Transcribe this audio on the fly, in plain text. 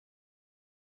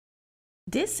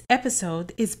This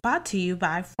episode is brought to you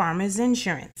by Farmers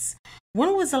Insurance.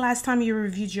 When was the last time you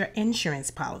reviewed your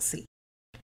insurance policy?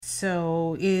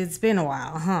 So it's been a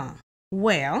while, huh?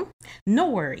 Well, no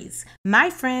worries. My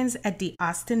friends at the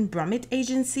Austin Brummett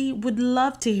Agency would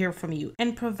love to hear from you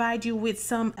and provide you with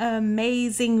some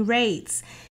amazing rates.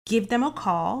 Give them a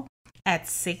call at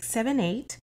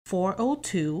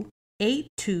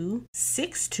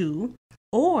 678-402-8262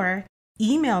 or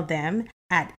email them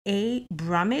at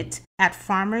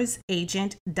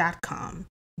abrummett@farmersagent.com.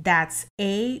 That's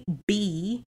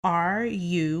ABRUMIT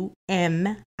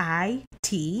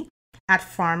at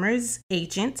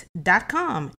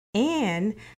farmersagent.com,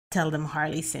 and tell them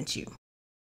Harli sent you.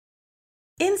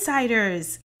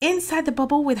 Insiders, Inside the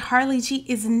Bubble with Harli G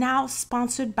is now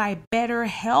sponsored by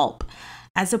BetterHelp.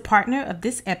 As a partner of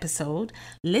this episode,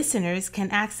 listeners can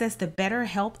access the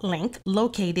BetterHelp link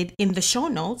located in the show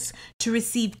notes to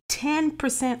receive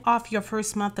 10% off your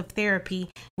first month of therapy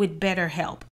with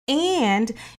BetterHelp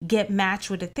and get matched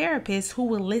with a therapist who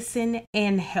will listen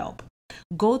and help.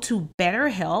 Go to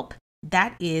BetterHelp,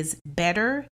 that is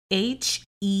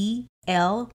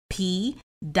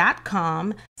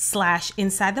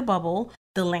BetterHelp.com/inside-the-bubble,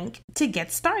 the link to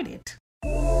get started.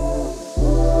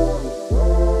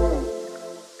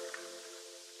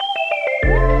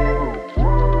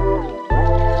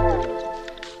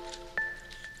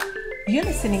 You're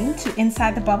listening to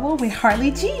Inside the Bubble with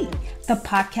Harli G, the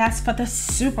podcast for the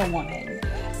superwoman.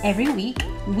 Every week,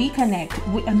 we connect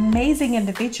with amazing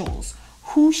individuals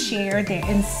who share their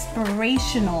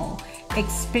inspirational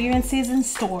experiences and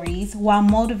stories while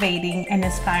motivating and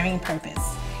inspiring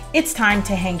purpose. It's time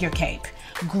to hang your cape.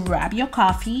 Grab your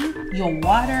coffee, your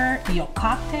water, your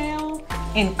cocktail,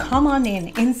 and come on in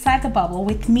Inside the Bubble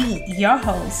with me, your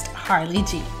host, Harli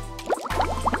G.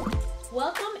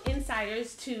 Welcome,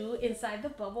 insiders, to Inside the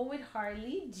Bubble with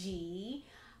Harli G.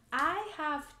 I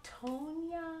have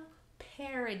Tonia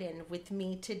Perodin with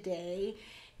me today.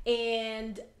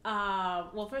 And,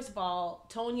 well, first of all,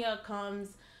 Tonia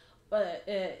comes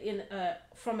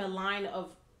from a line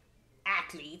of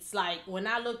athletes. Like, when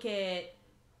I look at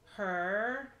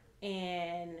her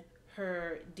and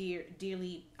her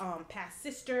dearly past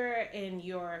sister and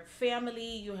your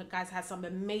family, you guys had some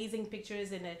amazing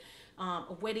pictures in a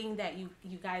wedding that you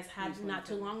guys had not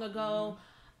too long ago. Mm-hmm.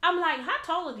 I'm like, how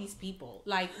tall are these people?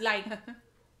 Like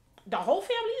the whole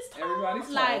family is tall. Everybody's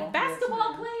tall. Like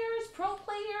basketball players, pro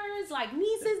players, like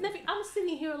nieces, nephews. I'm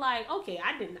sitting here like, okay,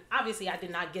 I did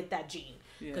not get that gene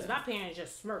because my parents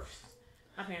just Smurfs.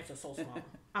 My parents are so small.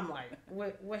 I'm like,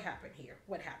 what happened here?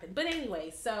 What happened? But anyway,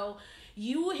 so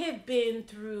you have been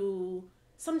through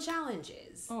some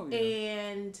challenges. Oh, yeah.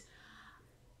 And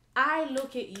I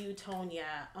look at you,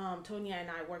 Tonia. Tonia and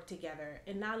I work together,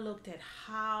 and I looked at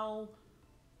how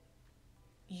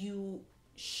you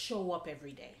show up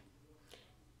every day.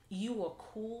 You are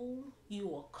cool.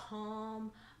 You are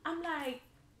calm. I'm like,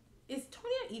 is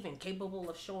Tonia even capable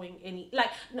of showing any,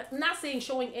 like, not saying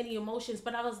showing any emotions,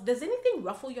 but does anything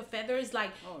ruffle your feathers?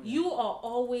 Like, you are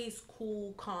always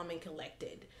cool, calm, and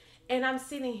collected. And I'm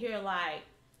sitting here like,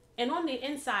 and on the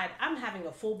inside, I'm having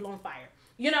a full-blown fire.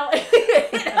 You know,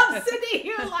 and I'm sitting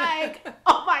here like,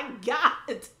 oh my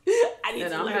God, I need to learn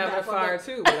that. And I'm having a fire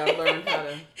too, but I've learned how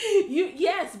to.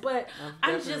 Yes, but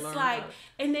I'm just like,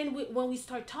 and then when we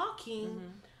start talking,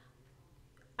 mm-hmm.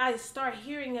 I start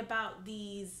hearing about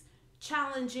these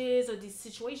challenges or these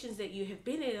situations that you have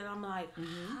been in, and I'm like,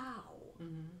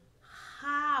 mm-hmm.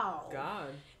 How?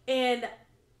 God. And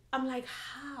I'm like,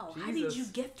 how? Jesus. How did you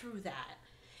get through that?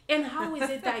 And how is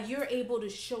it that you're able to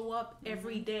show up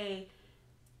every day?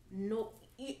 No,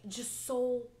 just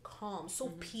so calm, so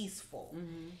mm-hmm. peaceful.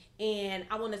 Mm-hmm. And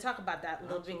I want to talk about that a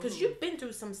little bit because you've been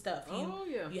through some stuff.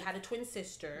 You had a twin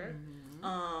sister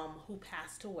mm-hmm. Who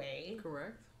passed away.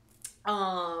 Correct.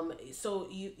 So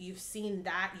you've seen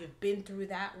that, you've been through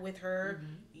that with her.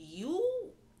 Mm-hmm.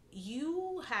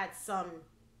 You had some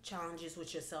challenges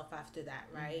with yourself after that,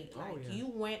 right? Mm-hmm. You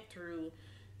went through.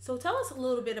 So tell us a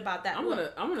little bit about that. I'm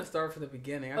gonna start from the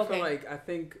beginning. I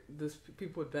think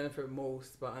people would benefit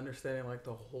most by understanding like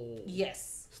the whole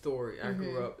story. Mm-hmm. I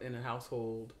grew up in a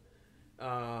household.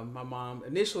 My mom,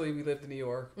 initially we lived in New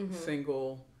York, mm-hmm.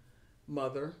 single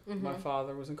mother. Mm-hmm. My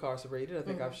father was incarcerated. I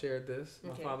think mm-hmm. I've shared this.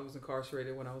 My father was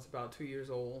incarcerated when I was about 2 years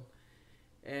old,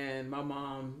 and my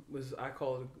mom was, I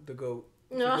call her the GOAT,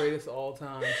 the greatest of all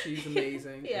time. She's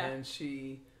amazing, and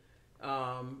she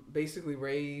basically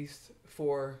raised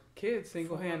 4 kids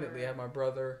single-handedly. I had my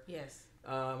brother. Yes.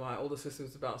 My older sister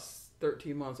was about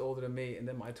 13 months older than me, and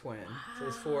then my twin. Wow. So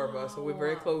there's 4 of us. So we're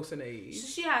very close in age. So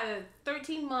she had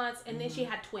 13 months, and mm-hmm. then she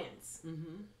had twins.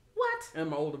 Mm-hmm. What? And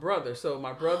my older brother. So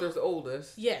my brother's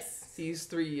oldest. Yes. He's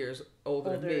 3 years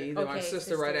older than me. Then my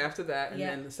sister right after that, and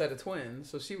then the set of twins.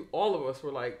 So all of us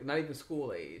were like not even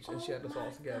school age, and she had us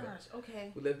all together. Gosh.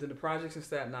 Okay. We lived in the projects in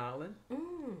Staten Island.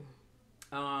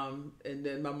 And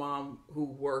then my mom, who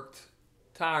worked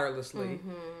tirelessly.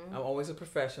 I'm always a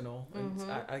professional, and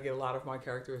I get a lot of my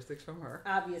characteristics from her.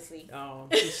 Obviously.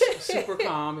 She's super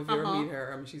calm. If you ever meet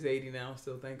her, I mean, she's 80 now.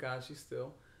 Still, thank God, she's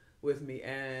still with me.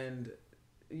 And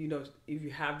you know, if you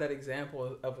have that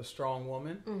example of a strong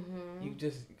woman, you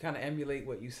just kind of emulate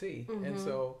what you see. And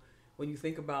so, when you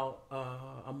think about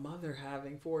a mother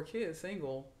having 4 kids,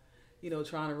 single, you know,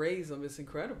 trying to raise them, it's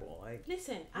incredible. Like,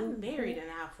 listen, I'm married and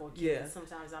I have 4 kids. Yeah.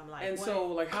 Sometimes I'm like, and what? So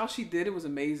like how she did it was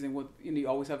amazing. With, you know, you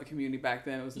always have a community back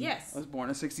then. It was I was born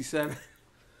in 67,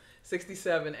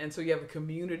 and so you have a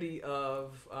community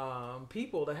of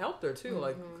people to help her too,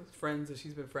 like friends that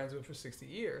she's been friends with for 60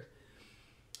 years.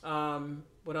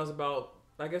 When I was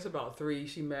about 3,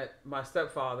 she met my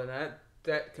stepfather, and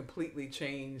that completely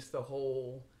changed the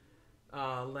whole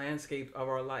landscape of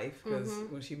our life, because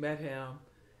when she met him.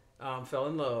 Fell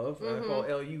in love. I call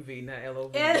LUV, not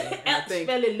LOV. I think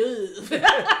fell in love.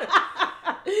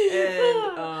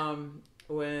 And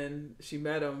when she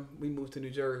met him, we moved to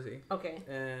New Jersey. Okay.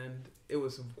 And it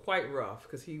was quite rough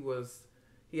because he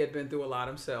had been through a lot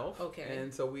himself. Okay.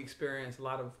 And so we experienced a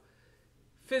lot of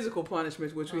physical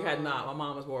punishments, which we had not. My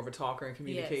mom was more of a talker and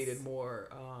communicated more.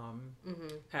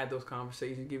 Had those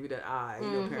conversations, give you that eye. You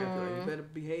know, parents were like, you better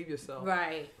behave yourself.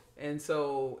 Right. And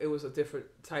so it was a different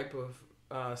type of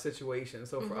situation.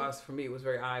 So for me, it was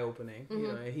very eye-opening. You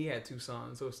know, and he had 2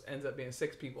 sons, so it ends up being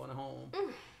 6 people in a home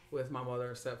with my mother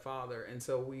and stepfather. And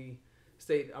so we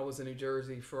stayed. I was in New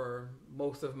Jersey for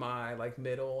most of my like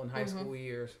middle and high school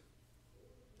years,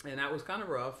 and that was kind of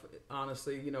rough,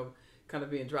 honestly. You know, kind of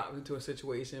being dropped into a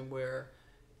situation where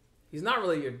he's not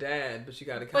really your dad, but you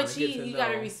got to kind of get to know. But you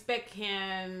got to respect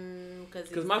him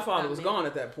because my father was gone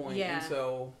at that point, and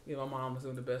so you know, my mom was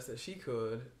doing the best that she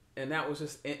could. And that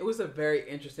was it was a very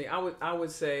interesting, I would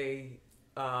say,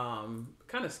 kind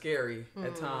of scary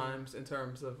at times in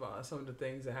terms of some of the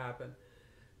things that happened.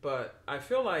 But I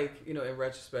feel like, you know, in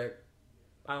retrospect,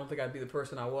 I don't think I'd be the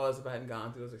person I was if I hadn't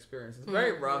gone through those experiences.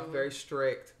 Very rough, very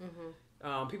strict.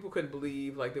 People couldn't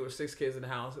believe, like, there were 6 kids in the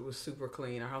house. It was super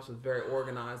clean. Our house was very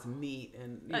organized and neat.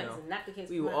 And, you know, not the case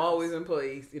we were always in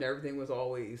place. You know, everything was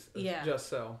always just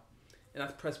so. And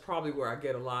that's probably where I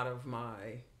get a lot of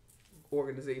my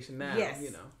organization now,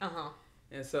 you know.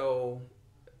 And so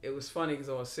it was funny because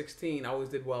when I was 16, I always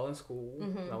did well in school.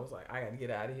 I was like, I got to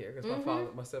get out of here because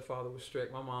my stepfather was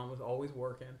strict. My mom was always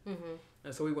working.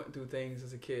 And so we went through things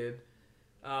as a kid.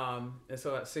 And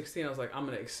so at 16, I was like, I'm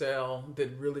going to excel.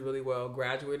 Did really, really well.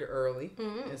 Graduated early.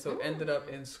 And so ended up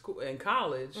in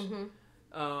college,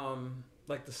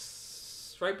 like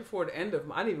right before the end of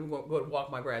I didn't even go to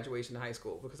walk my graduation in high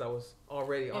school because I was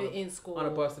already in school on a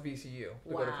bus to VCU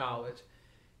to go to college.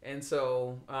 And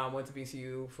so I went to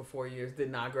VCU for 4 years,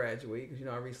 did not graduate because, you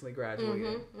know, I recently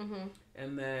graduated.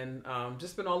 And then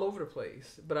just been all over the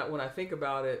place. But when I think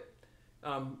about it,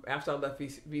 after I left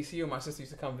VCU, my sister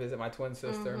used to come visit, my twin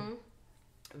sister.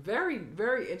 Very,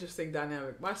 very interesting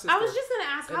dynamic. My sister. I was just going to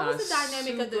ask, how was the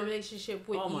dynamic of the relationship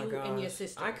with you and your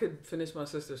sister? I could finish my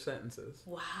sister's sentences.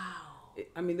 Wow.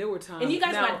 I mean, there were times. And you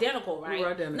guys were identical, right? We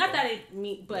were identical. Not that it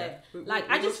me, but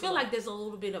I just feel like there's a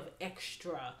little bit of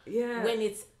extra when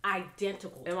it's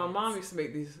identical. And my mom used to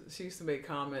make she used to make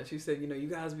comments. She said, you know, you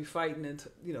guys be fighting and,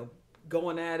 you know,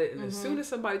 going at it. And as soon as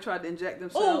somebody tried to inject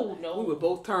themselves, we would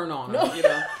both turn on them, you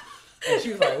know. And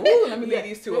she was like, ooh, let me leave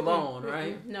these 2 alone,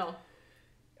 right? No.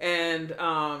 And,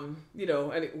 you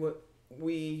know, and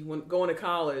when going to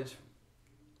college,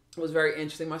 it was very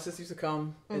interesting. My sister used to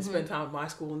come and spend time at my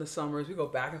school in the summers. We go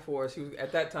back and forth. She was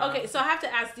at that time. Okay, so I have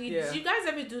to ask, did you guys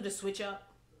ever do the switch up?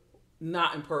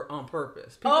 Not on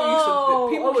purpose. People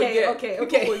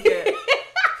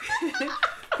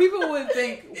people would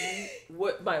think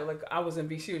like I was in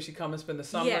VCU. She'd come and spend the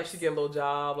summer. She'd get a little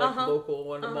job like local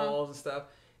one of the malls and stuff.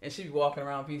 And she'd be walking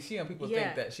around VCU and people would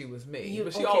think that she was me.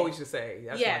 But she always would say,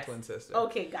 that's my twin sister.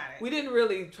 Okay, got it. We didn't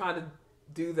really try to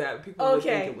do that. People would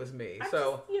think it was me.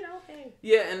 So, just, you know, hey.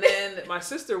 Yeah, and then my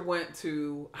sister I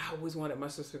always wanted my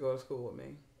sister to go to school with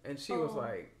me. And she was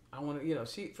like, I want to, you know,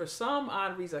 for some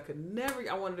odd reason,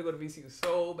 I wanted to go to VCU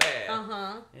so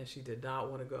bad. And she did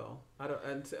not want to go.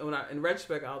 In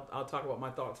retrospect, I'll talk about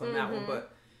my thoughts on that one,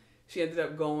 but she ended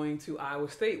up going to Iowa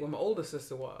State where my older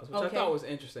sister was, which I thought was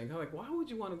interesting. I'm like, why would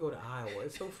you want to go to Iowa?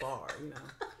 It's so far, you know.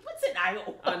 What's in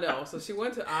Iowa? I know. So she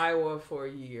went to Iowa for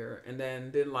a year and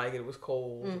then didn't like it. It was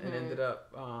cold and ended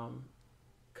up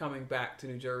coming back to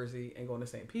New Jersey and going to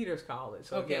St. Peter's College.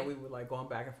 So again, we would like going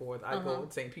back and forth. I'd go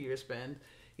to St. Peter's, spend,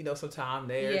 some time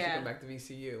there. She'd come back to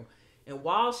VCU. And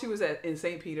while she was in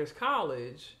St. Peter's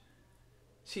College,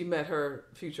 she met her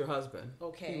future husband.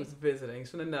 Okay. He was visiting.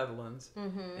 He's from the Netherlands.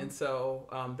 Mm-hmm. And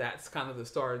so that's kind of the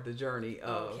start of the journey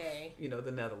of,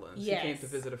 the Netherlands. Yes. He came to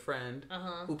visit a friend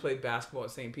who played basketball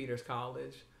at St. Peter's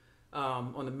College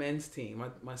on the men's team.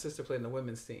 My sister played in the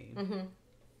women's team. Mm-hmm.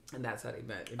 And that's how they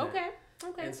met. Okay.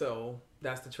 And so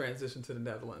that's the transition to the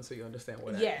Netherlands. So you understand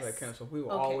where that comes from. We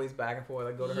were always back and forth.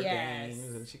 I'd go to her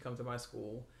games and she'd come to my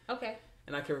school. Okay.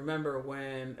 And I can remember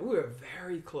when we were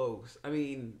very close. I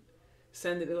mean,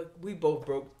 we both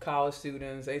broke college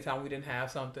students. Anytime we didn't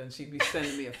have something, she'd be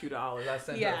sending me a few dollars. I'd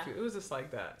send her a few. It was just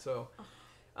like that. So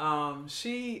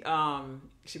she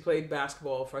played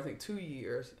basketball for I think 2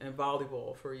 years and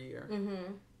volleyball for a year.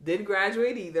 Mm-hmm. Didn't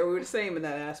graduate either. We were the same in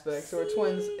that aspect. So we're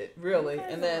twins, really.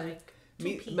 And then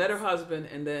met her husband,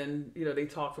 and then they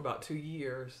talked for about 2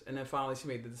 years, and then finally she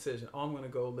made the decision. Oh, I'm going to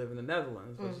go live in the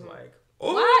Netherlands, which is like.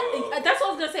 What? That's what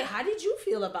I was gonna say. How did you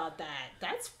feel about that?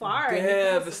 That's far.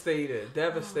 Devastated.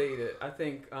 I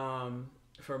think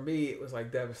for me it was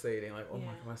like devastating. Like, oh my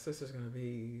God, my sister's gonna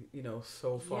be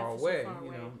so far away.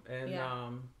 And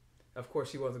of course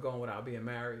she wasn't going without being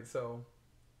married. So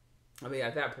I mean,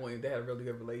 at that point they had a really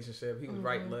good relationship. He was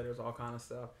writing letters, all kind of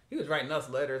stuff. He was writing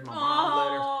us letters, my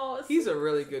mom letters. He's a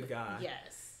really good guy.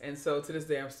 Yes. And so to this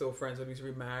day I'm still friends with him. He's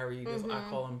remarried. I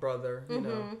call him brother. You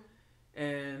know.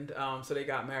 And so they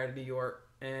got married in New York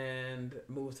and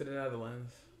moved to the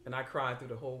Netherlands. And I cried through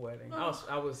the whole wedding.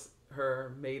 I was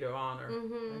her maid of honor.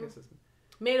 I guess it's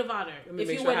maid of honor. If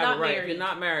you were not married. If you're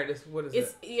not married, what is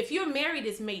it? If you're married,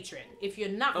 it's matron. If you're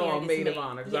not married, it's maid of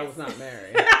honor, because I was not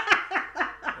married.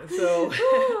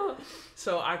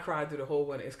 So I cried through the whole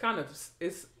wedding. It's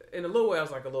in a little way I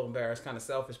was like a little embarrassed, kind of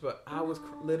selfish, but I was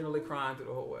literally crying through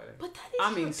the whole wedding. But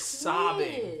that is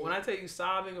sobbing. When I tell you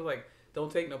sobbing, it was like, don't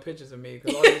take no pictures of me,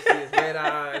 because all you see is red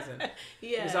eyes, and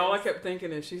because all I kept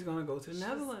thinking is she's gonna go to the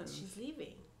Netherlands. She's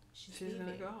leaving. She's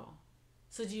gonna go.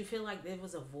 So do you feel like there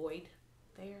was a void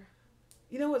there?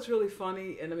 You know what's really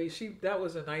funny, and I mean that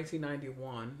was in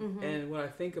 1991, and when I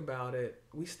think about it,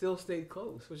 we still stayed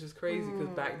close, which is crazy because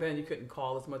back then you couldn't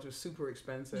call as much; it was super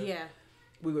expensive. Yeah,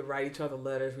 we would write each other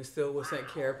letters. We still would send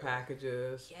care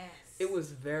packages. Yes, it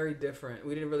was very different.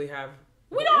 We didn't really have.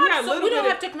 We don't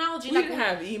have technology. We didn't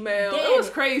have email. It was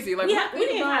crazy. Like we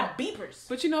didn't have beepers.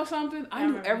 But you know something? I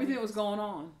knew everything that was going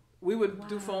on. We would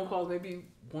do phone calls maybe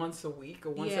once a week or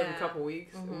once every couple of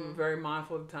weeks. We were very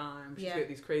mindful of the time. She'd get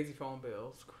these crazy phone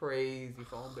bills.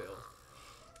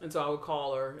 And so I would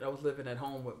call her. I was living at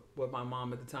home with my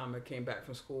mom at the time. I came back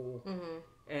from school.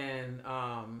 And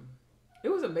it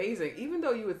was amazing. Even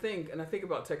though you would think, and I think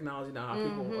about technology now, how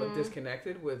people are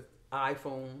disconnected with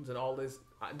iPhones and all these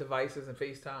devices and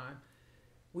FaceTime.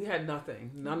 We had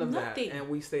none of that, and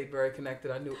we stayed very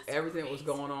connected. I knew everything that was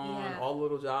going on, all the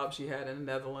little jobs she had in the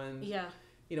Netherlands. Yeah,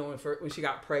 when she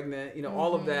got pregnant,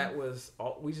 all of that was.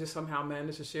 We just somehow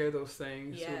managed to share those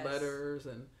things through letters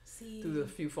and through the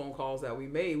few phone calls that we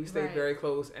made. We stayed very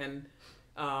close and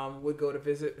would go to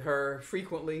visit her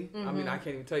frequently. I mean, I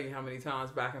can't even tell you how many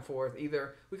times back and forth.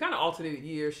 Either we kind of alternated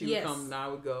years. She would come and I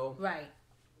would go. Right.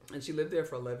 And she lived there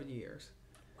for 11 years.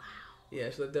 Wow. Yeah,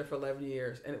 she lived there for 11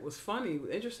 years. And it was funny.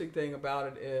 The interesting thing about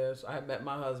it is I had met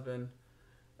my husband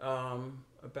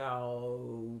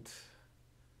about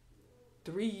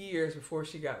 3 years before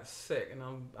she got sick. And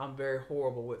I'm very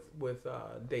horrible with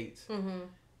dates.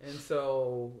 And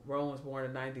so Rowan was born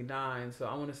in 99. So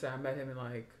I want to say I met him in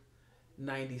like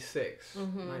 96,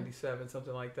 97,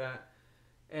 something like that.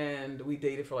 And we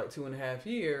dated for like 2.5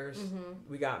 years.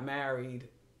 We got married.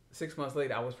 6 months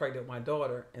later, I was pregnant with my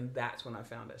daughter, and that's when I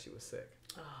found out she was sick.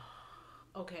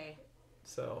 Oh, okay.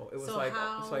 So it was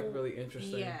it's like really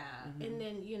interesting. Yeah, and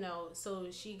then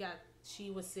so she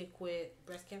was sick with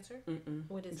breast cancer.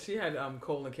 What is it? She had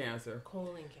colon cancer.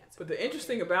 Colon cancer. But the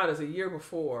interesting about it is a year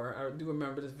before, I do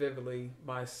remember this vividly.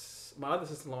 My other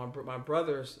sister-in-law, my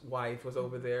brother's wife, was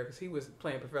over there because he was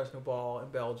playing professional ball in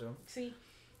Belgium. See.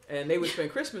 And they would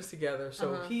spend Christmas together.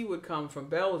 So he would come from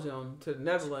Belgium to the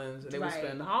Netherlands, and they would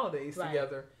spend the holidays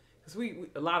together. Because we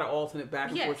a lot of alternate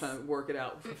back and forth trying to work it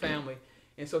out for family.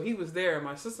 And so he was there, and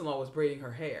my sister-in-law was braiding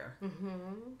her hair.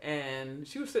 And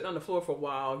she was sitting on the floor for a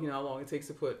while. You know how long it takes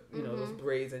to put those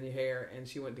braids in your hair. And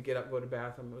she went to get up, go to the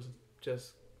bathroom. It was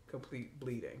just complete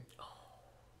bleeding.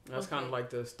 That's kind of like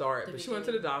the start. But she went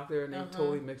to the doctor, and they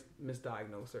totally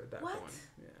misdiagnosed her at that point.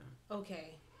 Yeah.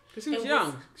 Okay. Because she was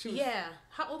young. She was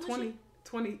How old was she?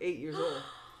 28 years old.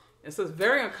 And so it's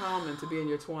very uncommon to be in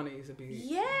your 20s and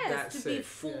be that sick. To be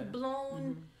full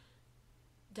blown.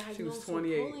 Diagnosed with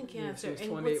colon cancer.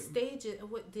 And what stage?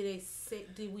 What did they say?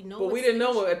 Did we know? But we didn't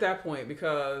know at that point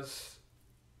because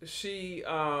she.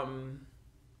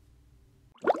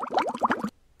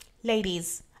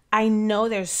 Ladies, I know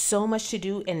there's so much to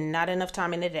do and not enough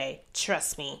time in the day.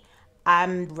 Trust me,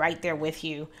 I'm right there with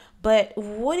you. But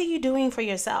what are you doing for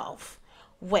yourself?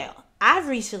 Well, I've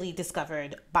recently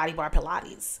discovered Body Bar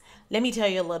Pilates. Let me tell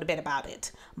you a little bit about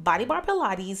it. Body Bar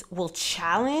Pilates will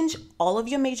challenge all of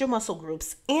your major muscle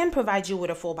groups and provide you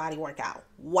with a full body workout.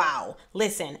 Wow.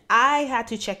 Listen, I had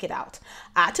to check it out.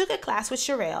 I took a class with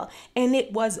Sherelle and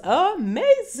it was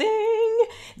amazing.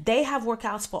 They have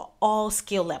workouts for all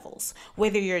skill levels,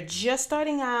 whether you're just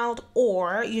starting out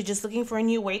or you're just looking for a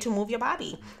new way to move your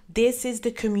body. This is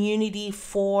the community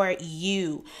for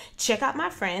you. Check out my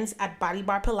friends at Body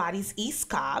Bar Pilates East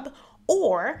Cobb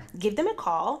or give them a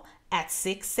call at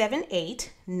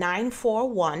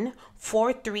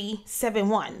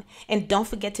 678-941-4371. And don't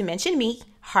forget to mention me,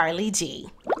 Harli G.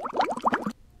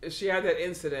 She had that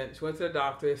incident. She went to the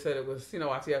doctor. They said it was,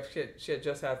 after she had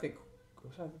just had, I think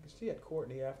she had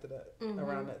Courtney after that,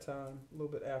 around that time, a little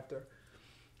bit after.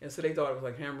 And so they thought it was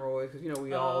like hemorrhoids because,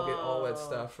 we all get all that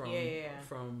stuff from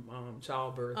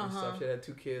childbirth and stuff. She had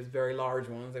 2 kids, very large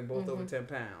ones. They both over 10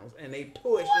 pounds. And they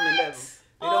pushed and they let them.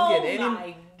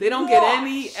 They don't get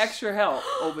any extra help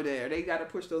over there. They got to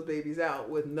push those babies out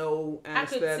with no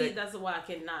anesthetic. I could see that's why I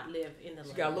cannot live in the.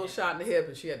 She got a little shot in the hip,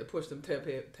 and she had to push them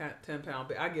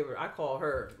 10-pound. I call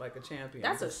her like a champion.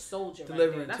 That's a soldier.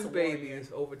 Delivering 2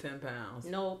 babies over 10 pounds.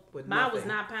 No, mine was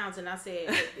 9 pounds, and I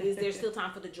said, "Is there still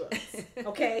time for the drugs?"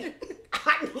 Okay,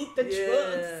 I need the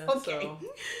drugs. Okay.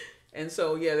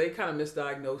 So they kind of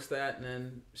misdiagnosed that, and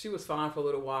then she was fine for a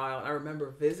little while. I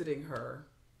remember visiting her.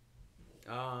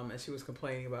 And she was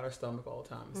complaining about her stomach all the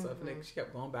time and stuff. And she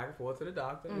kept going back and forth to the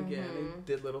doctor. And again, they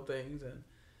did little things. And,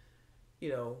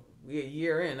 we a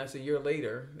year in, that's a year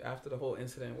later, after the whole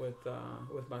incident with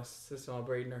my sister-in-law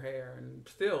braiding her hair. And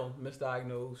still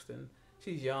misdiagnosed. And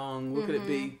she's young. What could it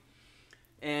be?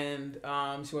 And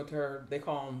she went to her, they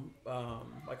call him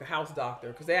like a house doctor,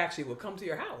 because they actually would come to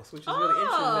your house, which is really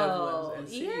interesting and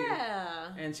see you.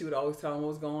 And she would always tell him what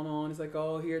was going on. He's like,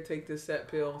 oh, here, take this set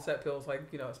pill. Set pill's like,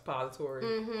 it's suppository,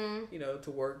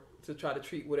 to work, to try to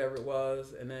treat whatever it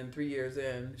was. And then 3 years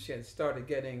in, she had started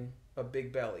getting a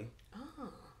big belly. Oh,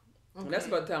 okay. And that's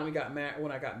about the time we got married,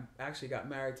 when I actually got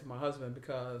married to my husband,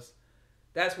 because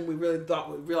that's when we really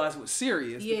realized it was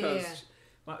serious. Because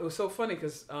it was so funny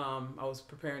because I was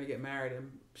preparing to get married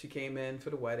and she came in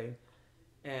for the wedding,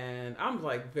 and I'm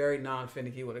like very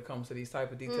non-finicky when it comes to these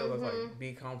type of details. I was like,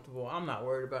 be comfortable. I'm not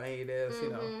worried about any of this,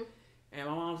 And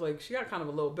my mom's like, she got kind of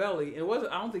a low belly. And it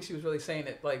wasn't. I don't think she was really saying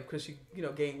it like because she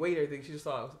gained weight or anything. She just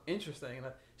thought it was interesting. And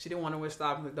she didn't want to wear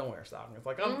stockings. Like, don't wear stockings.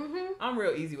 Like I'm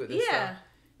real easy with this stuff.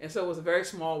 And so it was a very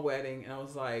small wedding, and I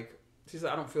was like, she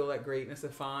said, I don't feel that great. And I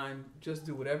said, fine, just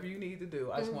do whatever you need to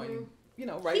do. I just want you.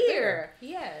 Right there.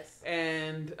 Yes.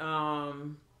 And,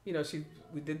 we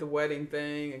did the wedding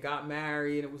thing and got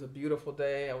married, and it was a beautiful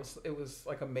day. It was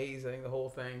like amazing, the whole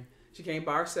thing. She came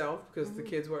by herself because the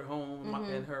kids were at home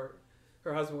and her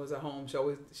husband was at home.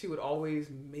 She would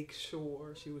always make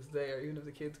sure she was there, even if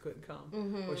the kids couldn't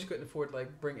come or she couldn't afford to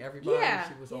bring everybody.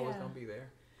 She was always going to be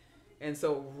there. And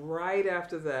so right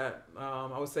after that,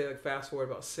 I would say fast forward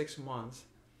about 6 months,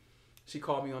 she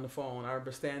called me on the phone. I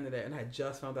remember standing there, and I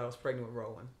just found out I was pregnant with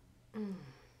Rowan.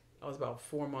 I was about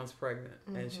 4 months pregnant,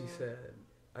 and she said,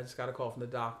 I just got a call from the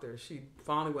doctor. She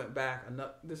finally went back.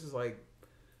 This is probably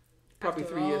after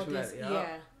 3 years from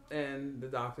that. And the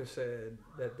doctor said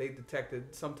that they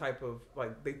detected some type of,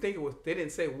 they think it was, they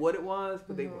didn't say what it was,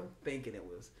 but they were thinking it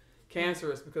was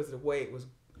cancerous because of the way it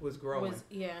was growing.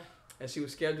 And she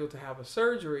was scheduled to have a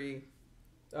surgery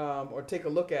or take a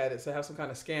look at it, so have some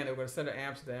kind of scan. They were going to send her to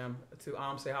Amsterdam, to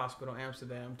Amsterdam Hospital,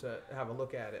 Amsterdam, to have a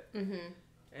look at it.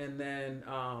 And then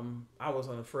I was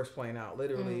on the first plane out,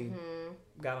 literally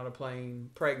got on a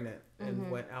plane pregnant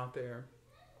and went out there.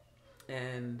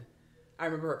 And I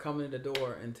remember her coming in the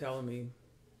door and telling me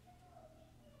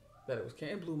that it was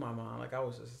cancer. It blew my mind. I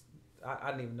was just,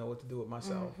 I didn't even know what to do with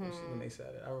myself when they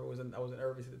said it. I was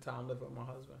nervous at the time, living with my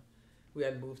husband. We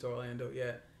hadn't moved to Orlando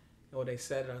yet. And when they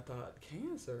said it, I thought,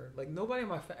 cancer? Nobody in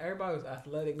my family, everybody was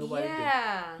athletic. Nobody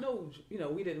did. No,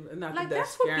 we didn't. Not that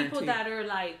that's for guaranteed. People that are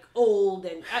old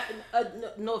and,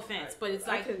 no offense, but it's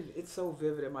it's so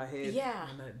vivid in my head.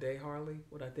 On that day, Harli,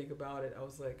 when I think about it, I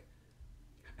was like,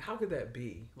 how could that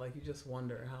be? You just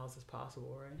wonder, how is this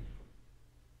possible, right?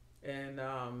 And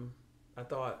I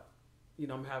thought,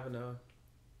 I'm having a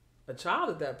child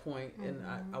at that point, and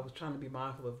I was trying to be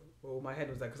mindful of where my head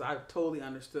was at, because I totally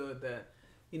understood that,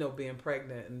 being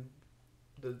pregnant and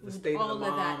the state of the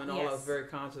mom and all. I was very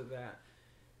conscious of that.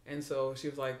 And so she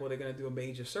was like, well, they're going to do a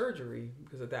major surgery,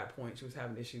 because at that point she was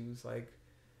having issues like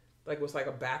it was like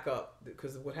a backup,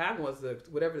 because what happened was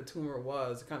whatever the tumor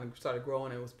was, it kind of started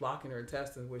growing and it was blocking her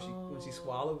intestines when she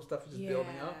swallowed, stuff was just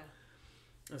building up.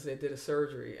 And so they did a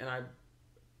surgery, and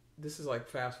this is like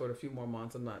fast forward a few more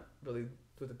months. I'm not really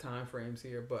with the time frames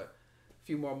here, but a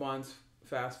few more months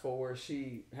fast forward,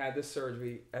 she had this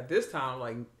surgery at this time,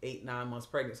 like 8-9 months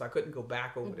pregnant, so I couldn't go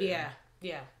back over there.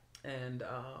 And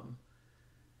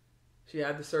she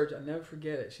had the surgery. I'll never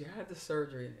forget it. She had the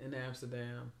surgery in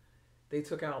Amsterdam. They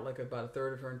took out like about a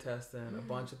third of her intestine, a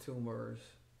bunch of tumors.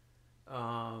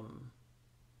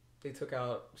 They took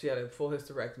out, she had a full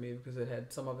hysterectomy because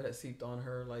some of it had seeped on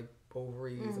her like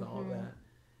ovaries and all that.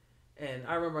 And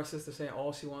I remember my sister saying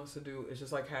all she wants to do is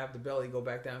just like have the belly go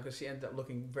back down, because she ended up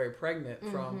looking very pregnant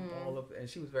from all of, and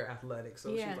she was very athletic. So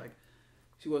she was like,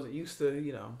 she wasn't used to,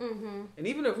 and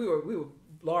even if we were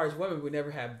large women, we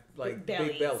never had like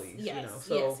big bellies,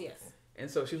 So, and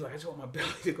so she was like, I just want my belly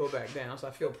to go back down, so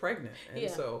I feel pregnant. And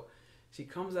so she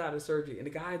comes out of surgery, and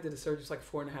the guy did the surgery. It's like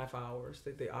 4.5 hours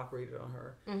that they operated on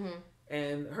her.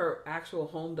 And her actual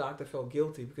home doctor felt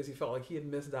guilty because he felt like he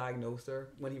had misdiagnosed her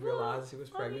when he realized she was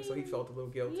pregnant, so he felt a little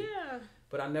guilty.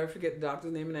 But I'll never forget the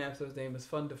doctor's name in Amsterdam. His name is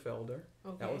Funderfelder.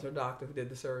 That was her doctor who did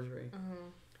the surgery.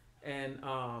 And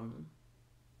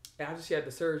after she had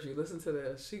the surgery, listen to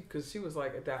this. Because she was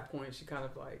like, at that point, she kind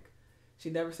of like, she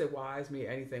never said wise me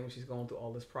or anything when she's going through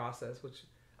all this process, which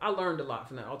I learned a lot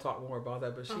from that. I'll talk more about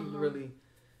that, but she really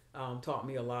taught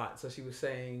me a lot. So she was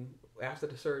saying, after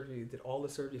the surgery, did all the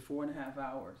surgery 4.5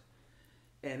 hours,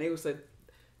 and they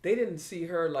didn't see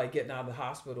her like getting out of the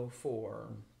hospital for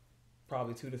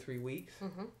probably 2 to 3 weeks.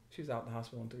 She was out in the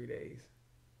hospital in 3 days.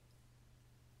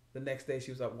 The next day she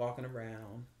was up walking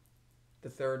around. The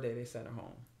third day they sent her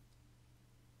home.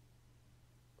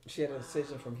 She had a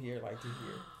decision from here like to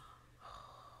here.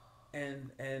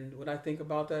 And when I think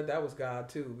about that, that was God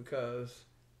too, because.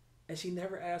 And she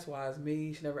never asked, why is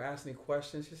me? She never asked any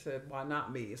questions. She said, why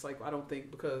not me? It's like, I don't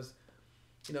think because,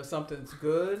 something's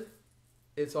good,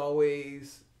 it's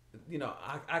always,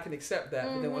 I can accept that.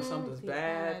 But then when something's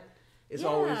bad, it's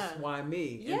always, why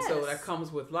me? And so that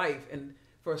comes with life. And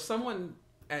for someone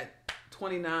at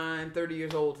 29, 30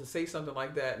 years old to say something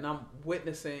like that, and I'm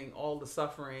witnessing all the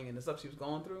suffering and the stuff she was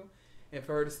going through, and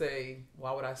for her to say,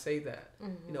 why would I say that?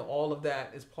 All of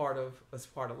that is part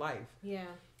of life.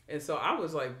 And so I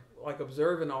was like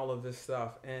observing all of this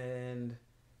stuff and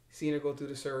seeing her go through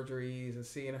the surgeries and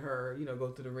seeing her, go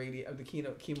through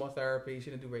the chemotherapy.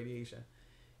 She didn't do radiation.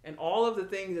 And all of the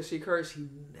things that she occurred, she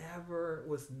never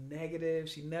was negative.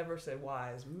 She never said,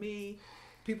 why is me?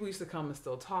 People used to come and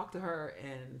still talk to her,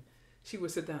 and she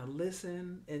would sit down and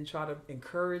listen and try to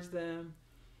encourage them.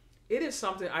 It is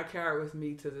something I carry with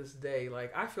me to this day.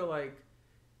 Like, I feel like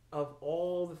of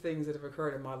all the things that have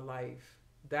occurred in my life,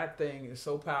 that thing is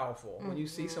so powerful when you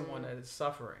see someone that is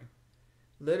suffering,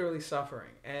 literally suffering,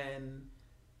 and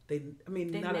they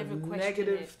not a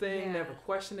negative thing, never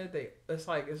question it. It's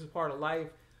like, it's a part of life,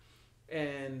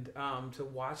 and to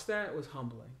watch that was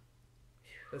humbling.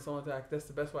 That's the only thing. That's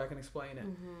the best way I can explain it.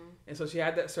 And so she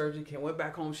had that surgery, went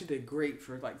back home. She did great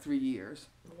for like 3 years.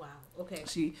 Wow. Okay.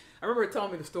 I remember her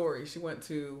telling me the story. She went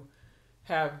to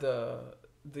have the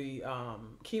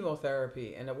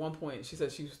chemotherapy, and at one point she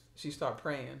said she started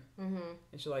praying, and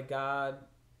she's like, God,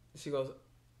 she goes,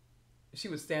 she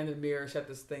would stand in the mirror. She had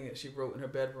this thing that she wrote in her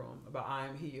bedroom about, I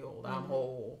am healed, I'm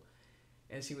whole,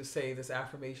 and she would say this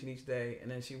affirmation each day. And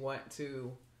then she went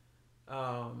to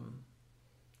I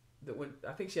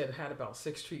think she had about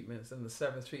 6 treatments, and the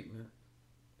seventh treatment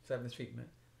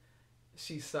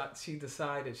she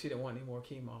decided she didn't want any more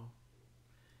chemo.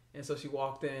 And so she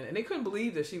walked in, and they couldn't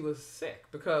believe that she was sick,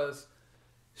 because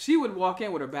she would walk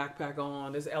in with her backpack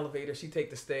on. There's an elevator. She'd take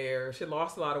the stairs. She had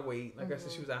lost a lot of weight. Like I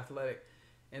said, she was athletic.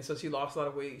 And so she lost a lot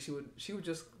of weight. She would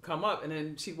just come up, and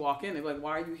then she'd walk in. They'd be like,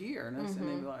 why are you here? And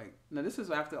they'd be like, no, this is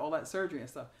after all that surgery and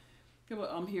stuff. Yeah, well,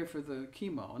 I'm here for the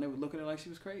chemo. And they would look at her like she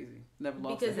was crazy. Never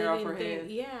lost the hair off her head.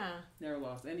 Never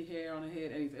lost any hair on her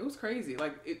head, anything. It was crazy.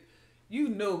 Like, it.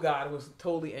 God was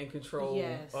totally in control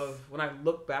of, when I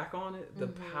look back on it, the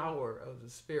power of the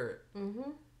Spirit.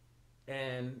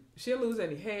 And she didn't lose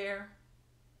any hair.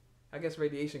 I guess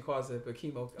radiation caused it, but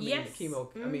chemo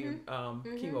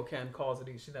can cause it.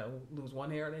 She didn't lose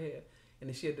one hair on her head. And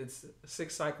then she had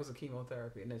 6 cycles of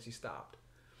chemotherapy, and then she stopped.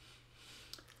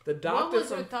 The doctor. What was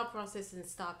her thought process in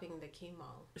stopping the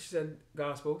chemo? She said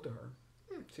God spoke to her.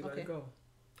 She let it go.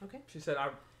 Okay. She said,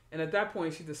 and at that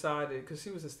point, she decided, because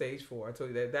she was a stage 4. I told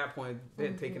you that at that point, they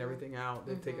had taken everything out.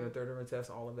 They'd taken a third of her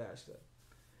test, all of that. She said.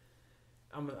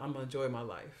 I'm gonna enjoy my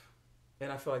life.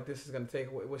 And I feel like this is going to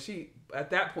take away. Well, at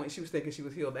that point, she was thinking she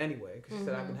was healed anyway. Because she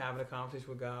said, I've been having a conversation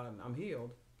with God and I'm healed.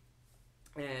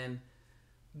 And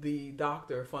the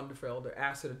doctor, Funderfelder,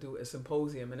 asked her to do a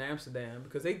symposium in Amsterdam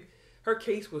because her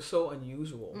case was so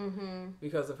unusual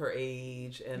because of her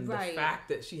age and the fact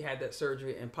that she had that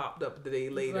surgery and popped up the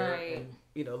day later and,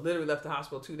 literally left the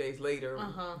hospital 2 days later,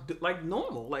 like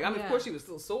normal. Like, I mean, of course she was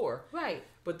still sore. Right.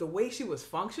 But the way she was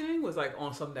functioning was like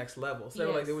on some next level.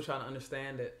 So they were trying to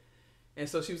understand it. And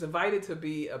so she was invited to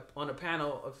be on a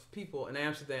panel of people in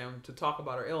Amsterdam to talk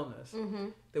about her illness.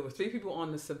 There were 3 people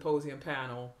on the symposium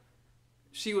panel.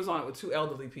 She was on it with 2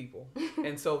 elderly people.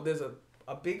 And so there's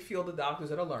a big field of doctors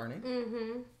that are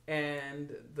learning.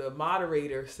 And the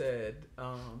moderator said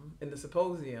in the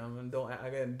symposium, and I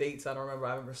got dates, I don't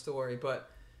remember her story, but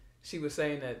she was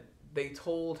saying that they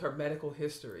told her medical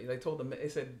history. They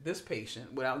said, this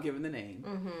patient, without giving the name,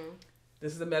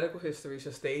 this is the medical history,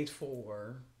 she's stage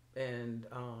 4. And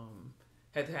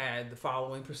had the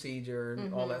following procedure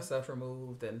and all that stuff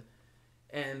removed.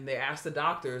 And they asked the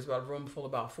doctors, about a room full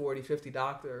of about 40, 50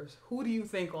 doctors, who do you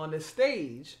think on this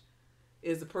stage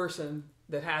is the person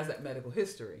that has that medical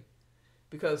history?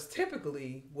 Because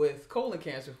typically with colon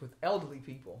cancer, with elderly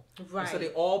people. Right. So they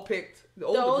all picked the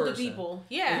older person. People.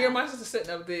 Yeah. And here my sister sitting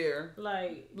up there,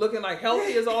 like looking like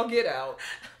healthy as all get out.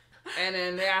 And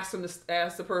then they asked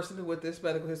the person with this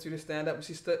medical history to stand up, and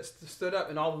she stood up,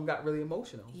 and all of them got really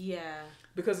emotional. Yeah,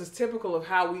 because it's typical of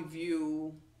how we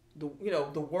view the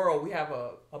world. We have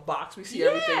a box we see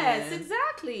everything in. Yes,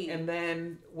 exactly. And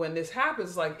then when this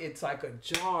happens, it's like a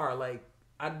jar. Like,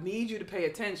 I need you to pay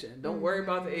attention. Don't worry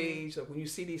about the age. Like, when you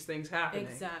see these things happening,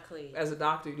 exactly. As a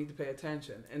doctor, you need to pay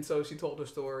attention. And so she told her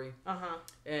story.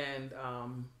 And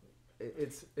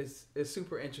it's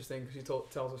super interesting because she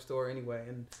tells her story anyway.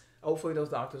 And hopefully those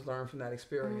doctors learn from that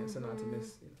experience and not to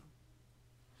miss,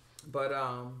 But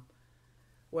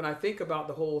when I think about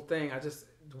the whole thing, I just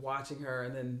watching her,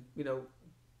 and then,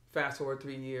 fast forward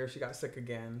 3 years, she got sick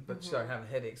again, but she started having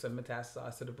headaches and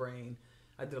metastasized to the brain.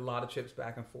 I did a lot of trips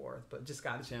back and forth, but just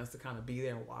got a chance to kind of be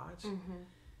there and watch.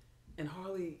 And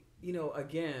Harli,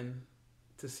 again,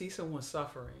 to see someone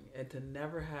suffering and to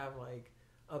never have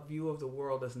a view of the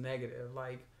world that's negative,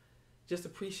 just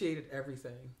appreciated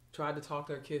everything. Tried to talk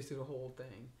to her kids through the whole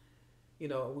thing.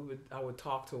 I would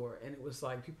talk to her, and it was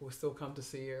like people would still come to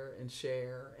see her and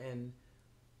share,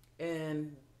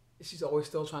 and she's always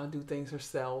still trying to do things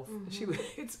herself.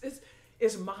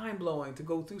 It's mind blowing to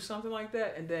go through something like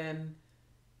that, and then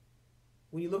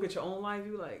when you look at your own life,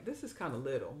 you're like, this is kind of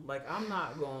little. Like, I'm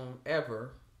not going to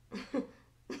ever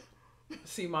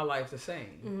see my life the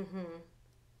same.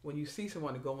 When you see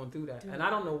someone going through that, and I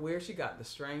don't know where she got the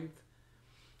strength.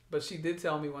 But she did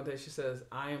tell me one day, she says,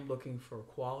 I am looking for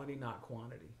quality, not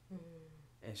quantity.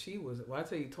 And she was, when I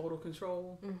tell you total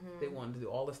control, they wanted to do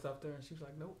all this stuff there. And she was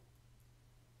like, nope.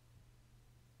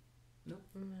 Nope.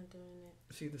 I'm not doing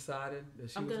it. She decided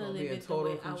that she was going to be in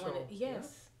total control.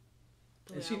 Yes.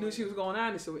 Yeah. And she knew she was going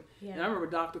on it. So and I remember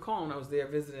Dr. Cohn, I was there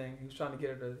visiting. He was trying to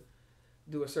get her to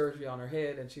do a surgery on her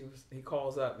head. And he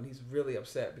calls up, and he's really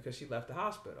upset because she left the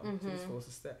hospital. She was supposed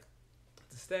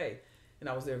to stay. And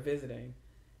I was there visiting.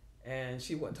 And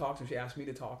she wouldn't talk to him. She asked me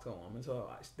to talk to him. And so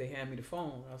they handed me the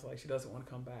phone. I was like, she doesn't want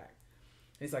to come back.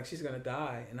 And he's like, she's going to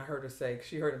die. And I heard her say,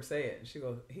 she heard him say it. And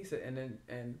he said,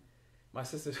 and my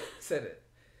sister said it.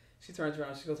 She turns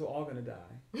around, she goes, we're all going to die.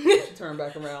 She turned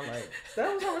back around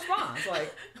that was her response.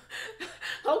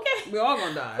 Okay. We're all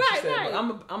going to die. Right, she said, right.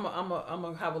 I'm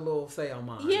going to have a little say on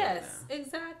mine. Yes, right,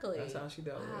 exactly. That's how she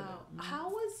dealt with it. How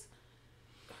was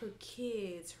her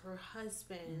kids, her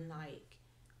husband,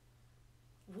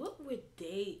 what were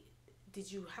they? Did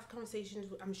you have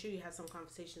conversations? I'm sure you had some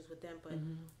conversations with them, but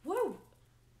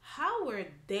how were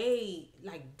they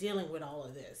dealing with all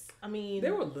of this? I mean,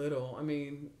 they were little. I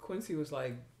mean, Quincy was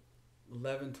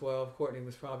 11, 12. Courtney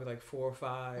was probably 4 or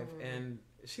 5, and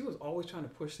she was always trying to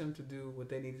push them to do what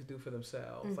they needed to do for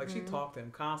themselves. She talked to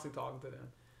them, constantly talking to them.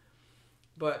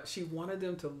 But she wanted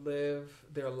them to live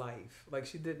their life.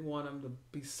 She didn't want them to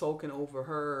be soaking over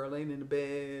her or laying in the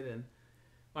bed. And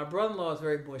my brother-in-law is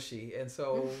very mushy, and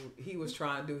so he was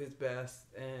trying to do his best,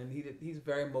 and he's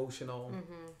very emotional.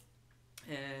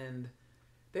 And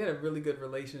they had a really good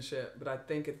relationship, but I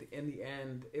think in the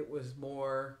end, it was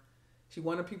more, she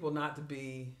wanted people not to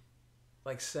be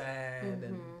sad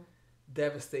and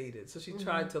devastated. So she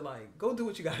tried to go do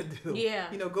what you got to do. Yeah.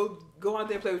 Go out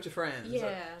there and play with your friends. Yeah. So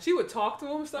she would talk to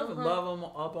them and stuff and love them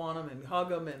up on them and hug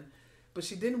them, but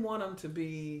she didn't want them to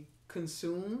be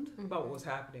consumed about what was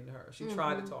happening to her. She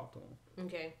tried to talk to him.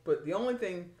 Okay. But the only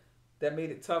thing that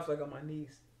made it tough, on my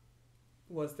niece,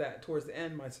 was that towards the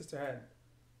end, my sister had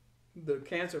the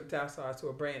cancer metastasized to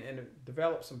her brain and it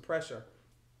developed some pressure.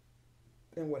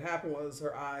 And what happened was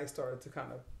her eyes started to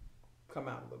kind of come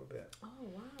out a little bit. Oh,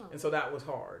 wow. And so that was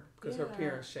hard because her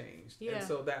appearance changed. Yeah. And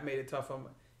so that made it tough on me.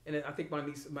 And I think my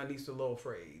niece was a little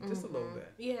afraid, just a little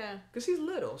bit. Yeah. Because she's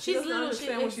little. She doesn't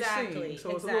understand what she's seeing.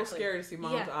 So it's a little scary to see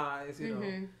mom's eyes, you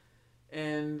know.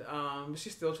 And she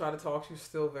still tried to talk. She was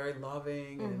still very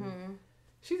loving. And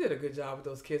she did a good job with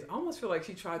those kids. I almost feel like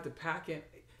she tried to pack in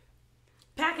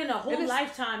a whole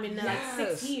lifetime in like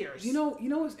 6 years. You know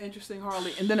what's interesting,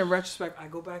 Harli? And then in retrospect, I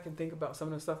go back and think about some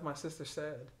of the stuff my sister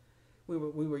said. We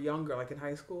were younger, like in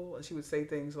high school, and she would say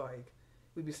things like,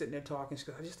 we'd be sitting there talking. She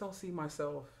goes, I just don't see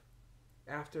myself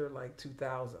after like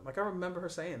 2000. Like I remember her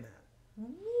saying that.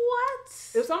 What?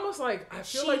 It's almost like I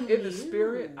feel like in the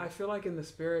spirit. I feel like in the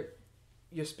spirit,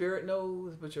 your spirit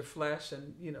knows, but your flesh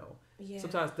and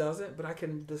sometimes doesn't. But I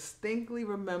can distinctly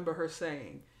remember her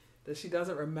saying that she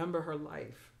doesn't remember her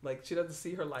life. Like she doesn't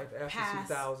see her life after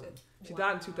 2000. She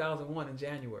died in 2001 in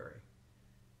January.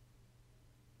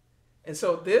 And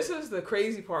so this is the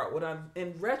crazy part.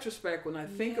 In retrospect, when I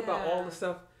think about all the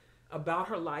stuff about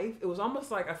her life, it was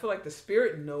almost like I feel like the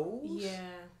spirit knows. Yeah.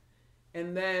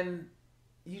 And then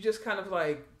you just kind of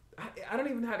like, I don't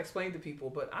even know how to explain to people,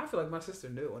 but I feel like my sister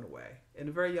knew in a way, in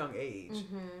a very young age.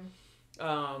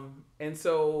 And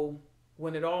so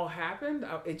when it all happened,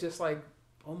 it just like,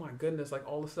 oh my goodness, like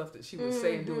all the stuff that she would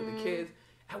say and do with the kids.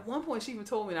 At one point, she even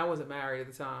told me, and I wasn't married at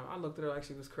the time. I looked at her like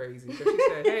she was crazy. So she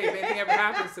said, hey, if anything ever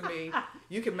happens to me,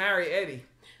 you can marry Eddie,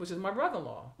 which is my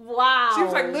brother-in-law. Wow. She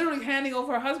was like literally handing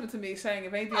over her husband to me, saying,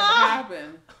 if anything ever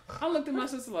happened. I looked at my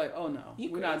sister like, oh no,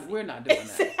 we're not doing that.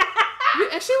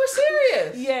 And she was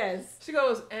serious. Yes. She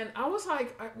goes, and I was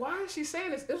like, why is she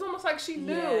saying this? It was almost like she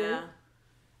knew. Yeah.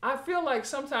 I feel like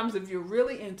sometimes if you're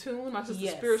really in tune, my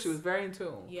sister's spirit, she was very in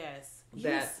tune. Yes.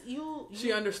 That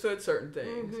she understood certain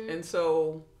things. And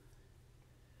so,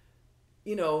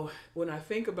 when I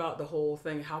think about the whole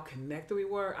thing, how connected we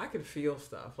were, I could feel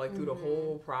stuff like through the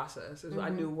whole process. I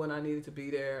knew when I needed to be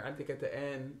there. I think at the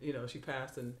end, she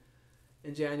passed in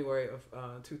January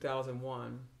of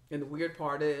 2001. And the weird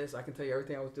part is, I can tell you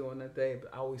everything I was doing that day,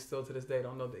 but I always still to this day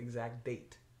don't know the exact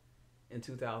date in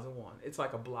 2001. It's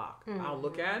like a block. I'll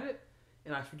look at it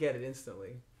and I forget it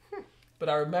instantly. But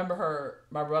I remember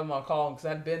my brother-in-law calling because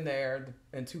I'd been there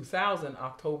in 2000,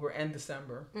 October and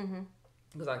December.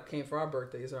 Because I came for our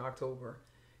birthdays in October.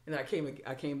 And I came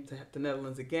to the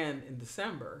Netherlands again in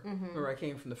December. Remember, I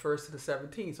came from the 1st to the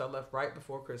 17th, so I left right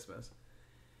before Christmas.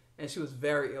 And she was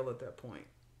very ill at that point.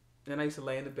 And I used to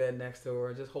lay in the bed next to her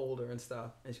and just hold her and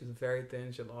stuff. And she was very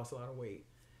thin. She had lost a lot of weight.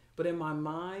 But in my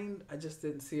mind, I just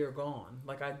didn't see her gone.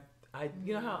 Like I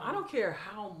you know how, I don't care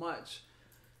how much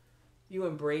you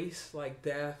embrace like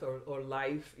death or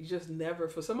life, you just never,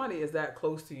 for somebody is that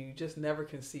close to you, you just never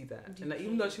can see that. And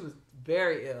even though she was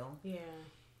very ill,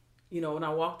 when I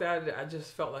walked out of it, I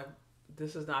just felt like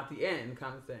this is not the end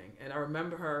kind of thing. And I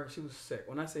remember her, she was sick.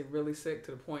 When I say really sick,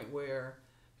 to the point where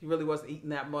she really wasn't eating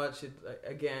that much.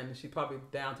 She probably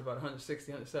down to about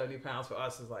 160, 170 pounds. For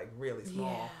us is like really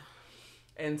small.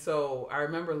 And so I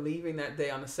remember leaving that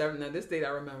day on the 7th. Now this date I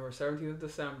remember, 17th of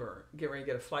December, getting ready to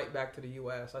get a flight back to the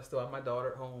U.S. I still have my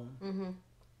daughter at home.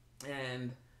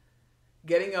 And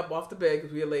getting up off the bed,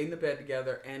 because we had laid in the bed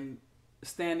together, and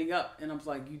standing up. And I was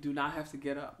like, you do not have to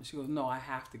get up. And she goes, no, I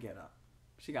have to get up.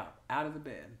 She got out of the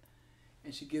bed.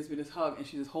 And she gives me this hug, and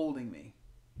she's just holding me.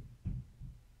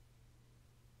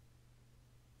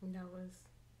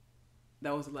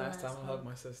 That was the last time I hugged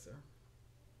my sister.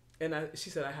 And she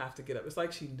said, I have to get up. It's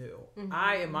like she knew.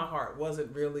 I, in my heart,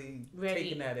 wasn't really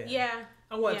taking that in. Yeah.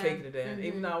 I wasn't taking it in.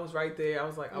 Even though I was right there, I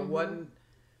was like, I wasn't,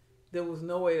 there was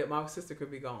no way that my sister could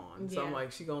be gone. So I'm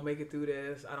like, she gonna make it through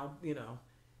this. I don't,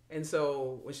 And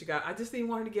so when I just didn't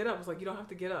want her to get up. I was like, you don't have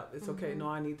to get up. It's okay. No,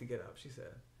 I need to get up, she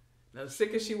said. Now, as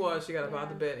sick as she was, she got up out of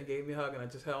the bed and gave me a hug, and I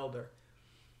just held her.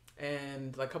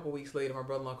 And like a couple of weeks later, my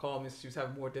brother-in-law called me. She was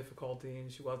having more difficulty,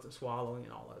 and she wasn't swallowing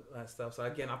and all that stuff. So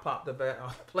again, I popped the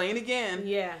plane again.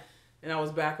 Yeah. And I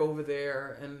was back over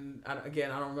there. And I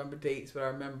don't remember dates, but I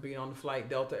remember being on the flight,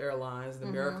 Delta Airlines, the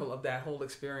miracle of that whole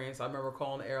experience. I remember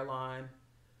calling the airline.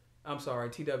 I'm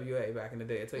sorry, TWA back in the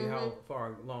day. I'll tell you how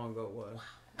long ago it was.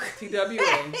 Wow.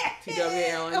 TWA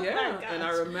Airline, And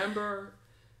I remember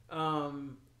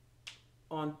calling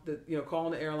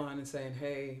the airline and saying,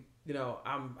 hey,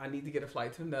 I need to get a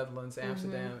flight to the Netherlands,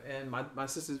 Amsterdam. And my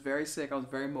sister's very sick. I was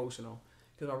very emotional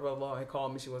because my brother-in-law had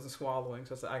called me. She wasn't swallowing.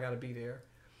 So I said, I got to be there.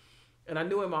 And I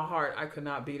knew in my heart I could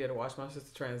not be there to watch my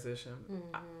sister transition.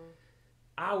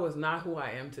 I was not who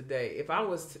I am today. If I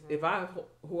was,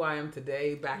 who I am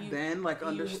today back then, like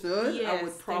understood, yes, I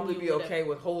would probably be okay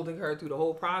with holding her through the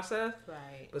whole process.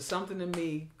 Right. But something in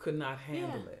me could not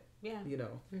handle it. Yeah. You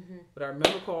know. Mm-hmm. But I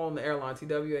remember calling the airline,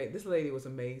 TWA. This lady was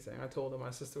amazing. I told her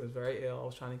my sister was very ill. I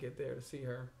was trying to get there to see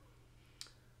her.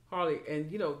 Harli,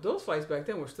 and you know, those flights back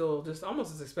then were still just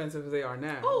almost as expensive as they are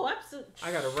now. Oh, absolutely.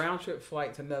 I got a round trip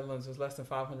flight to Netherlands. It was less than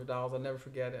 $500. I'll never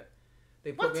forget it.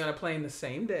 They put me on a plane the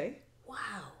same day. Wow.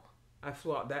 I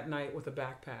flew out that night with a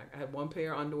backpack. I had one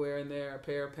pair of underwear in there, a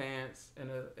pair of pants,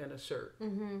 and a shirt.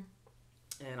 Mm-hmm.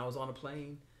 And I was on a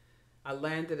plane. I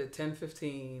landed at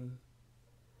 10:15.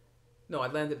 No, I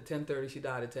landed at 10:30. She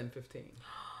died at 10:15.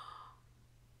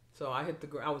 So I hit the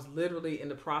ground. I was literally in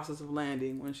the process of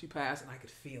landing when she passed, and I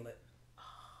could feel it.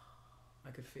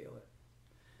 I could feel it.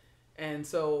 And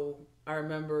so I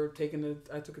remember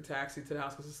I took a taxi to the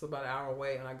house because it's about an hour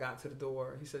away, and I got to the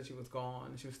door. He said she was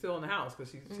gone. She was still in the house because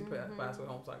she passed away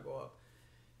home, so I go up.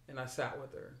 And I sat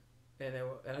with her.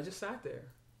 And I just sat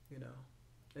there, you know.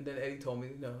 And then Eddie told me,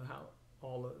 you know, how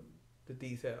all the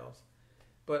details.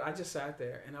 But I just sat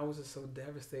there, and I was just so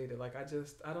devastated. Like, I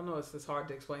don't know, it's just hard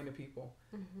to explain to people.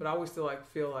 Mm-hmm. But I always still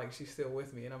feel like she's still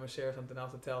with me, and I'm going to share something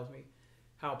else that tells me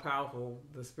how powerful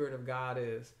the Spirit of God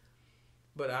is.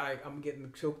 But I'm getting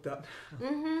choked up.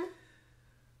 Mm-hmm.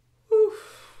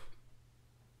 Oof.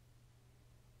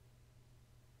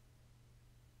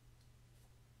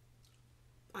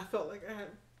 I felt like I had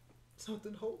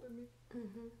something holding me.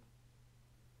 Mm-hmm.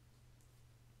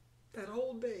 That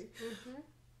whole day. Mm-hmm.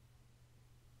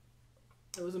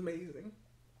 It was amazing.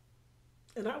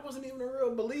 And I wasn't even a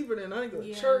real believer then. I didn't go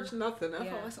to church, nothing. I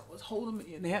felt like someone was holding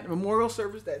me. And they had a memorial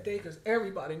service that day because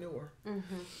everybody knew her.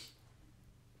 Mm-hmm.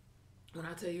 When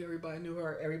I tell you everybody knew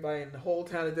her, everybody in the whole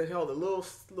town that held a little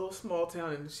small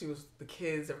town, and she was the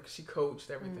kids, she coached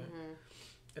everything.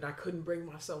 Mm-hmm. And I couldn't bring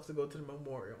myself to go to the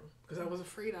memorial because I was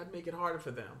afraid I'd make it harder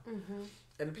for them. Mm-hmm.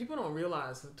 And people don't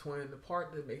realize the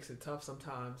part that makes it tough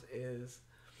sometimes is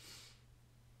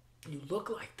you look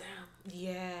like them.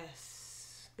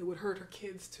 Yes. It would hurt her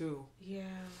kids too. Yeah.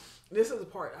 This is the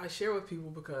part I share with people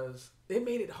because it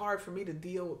made it hard for me to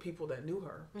deal with people that knew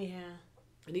her. Yeah.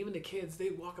 And even the kids, they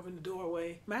walk up in the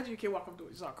doorway. Imagine your kid walk up in the door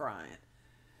and start crying.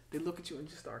 They look at you and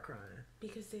just start crying.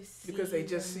 Because they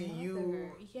just see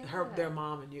you, their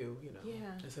mom and you know.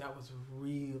 Yeah. And so that was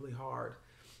really hard.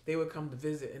 They would come to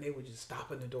visit and they would just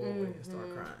stop in the doorway and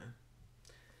start crying.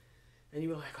 And you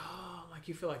were like, oh, like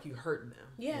you feel like you hurting them.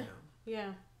 Yeah. You know?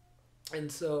 Yeah.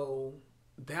 And so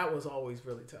that was always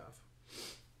really tough.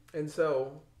 And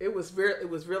so it was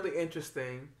really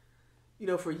interesting, you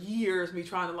know, for years, me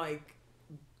trying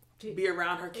to be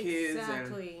around her kids.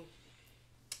 Exactly.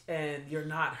 And you're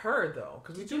not her, though,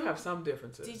 because we do have some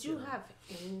differences. Did you have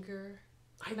anger?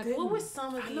 I didn't. What were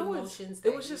some of the emotions?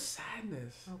 It was just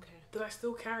sadness. Okay. That I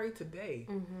still carry today.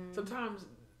 Mm-hmm. Sometimes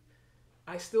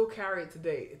I still carry it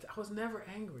today. I was never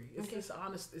angry. It's just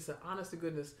honest. It's an honest to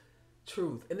goodness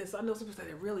truth. And I know some people say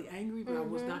they're really angry, but I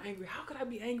was not angry. How could I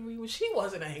be angry when she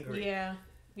wasn't angry? Yeah.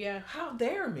 Yeah. How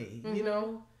dare me? You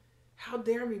know? How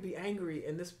dare me be angry,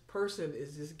 and this person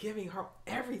is just giving her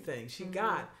everything she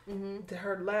got to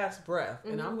her last breath,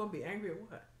 and I'm gonna be angry at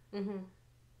what? Mm-hmm.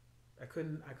 I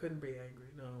couldn't be angry.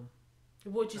 No.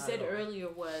 What you said earlier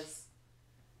was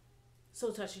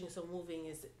so touching and so moving.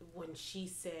 Is when she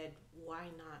said, "Why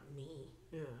not me?"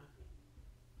 Yeah.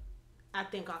 I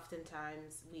think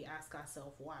oftentimes we ask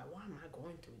ourselves, why am I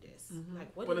going through this? Mm-hmm.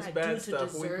 Like, what did I bad do stuff, to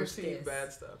deserve we perceive this?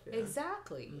 Bad stuff. Yeah.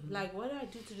 Exactly. Mm-hmm. Like, what did I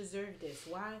do to deserve this?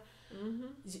 Why? Mm-hmm.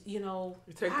 You know,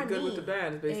 you take the good with the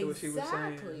bad. Is basically what she was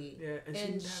saying. Yeah,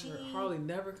 and Harli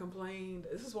never complained.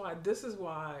 This is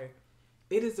why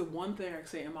it is the one thing I can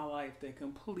say in my life that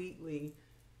completely,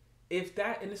 it's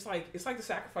like the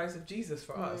sacrifice of Jesus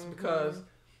for us, because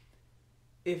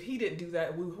if he didn't do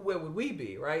that, where would we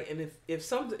be, right? And if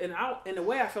something, in a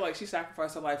way, I feel like she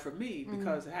sacrificed her life for me,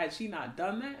 because had she not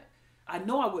done that, I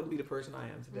know I wouldn't be the person I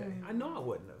am today. I know I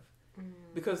wouldn't have.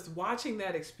 Because watching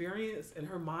that experience and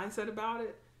her mindset about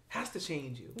it has to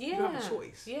change you. Yeah. You don't have a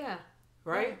choice. Yeah.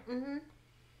 Right? Yeah. Mm-hmm.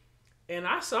 And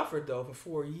I suffered though for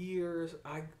 4 years.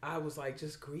 I was like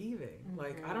just grieving. Mm-hmm.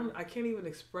 Like I can't even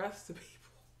express to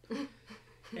people.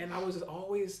 And I was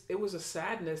always, it was a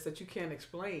sadness that you can't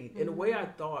explain. In a way, I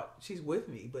thought she's with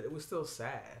me, but it was still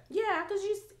sad. Yeah, because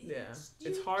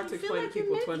it's hard to explain to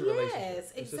people twin relationships.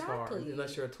 Yes, it's just hard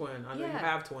unless you're a twin. I know you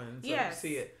have twins, so you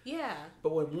see it. Yeah.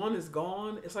 But when one is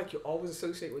gone, it's like you're always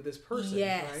associated with this person.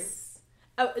 Yes.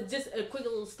 Right? Just a quick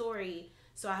little story.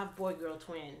 So I have boy-girl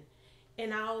twin,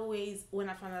 and I always, when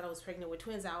I found out I was pregnant with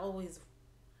twins, I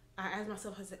asked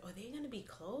myself, I said, are they going to be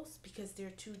close? Because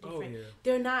they're two different. Oh, yeah.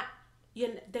 They're not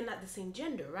they're not the same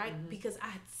gender, right? Mm-hmm. Because I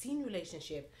had seen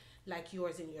relationship like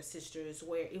yours and your sister's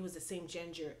where it was the same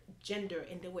gender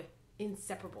and they were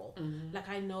inseparable. Mm-hmm. Like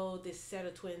I know this set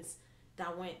of twins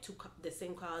that went to the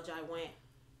same college I went,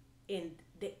 and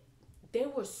they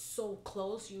were so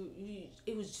close.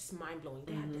 It was just mind blowing.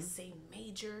 They had the same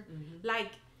major,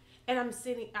 like, and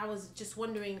I was just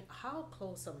wondering how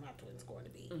close are my twins going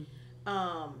to be,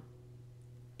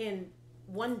 and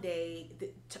one day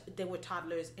they were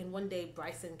toddlers, and one day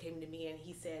Bryson came to me and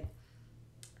he said,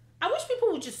 I wish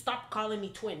people would just stop calling me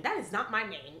twin. That is not my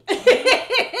name. And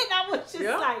I was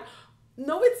just like,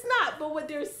 no, it's not. But what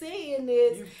they're saying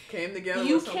is, you came together.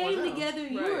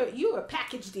 Right. You're a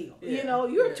package deal. Yeah.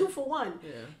 You're a 2 for 1.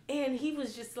 Yeah. And he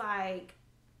was just like,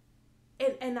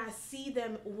 and I see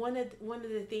them. One of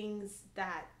the things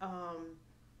that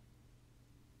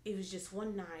it was just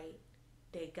one night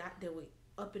they were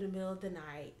up in the middle of the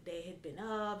night. They had been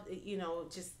up,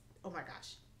 just, oh my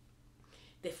gosh.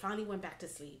 They finally went back to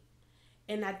sleep.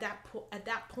 And at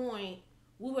that point,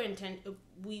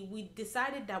 we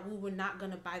decided that we were not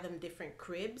going to buy them different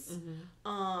cribs,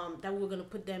 that we were going to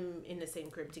put them in the same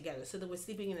crib together. So they were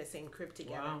sleeping in the same crib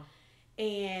together. Wow.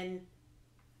 And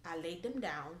I laid them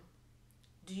down.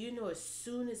 Do you know, as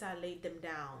soon as I laid them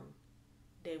down,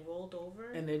 they rolled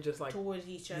over and they're just like towards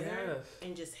each other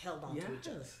and just held on to each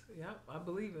other. Yep, I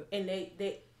believe it. And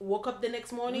they woke up the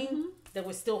next morning, they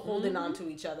were still holding on to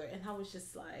each other, and I was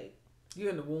just like, you're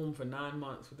in the womb for 9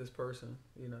 months with this person,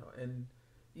 and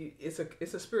it's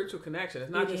a spiritual connection.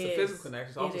 It's not just a physical connection;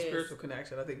 it's also a spiritual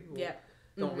connection. I think people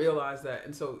don't realize that,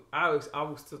 and so I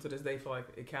always still to this day feel like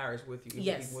it carries with you.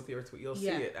 Even with your, you'll see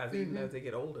it even as they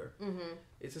get older. Mm-hmm.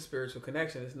 It's a spiritual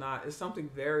connection. It's something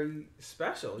very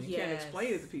special. You can't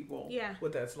explain it to people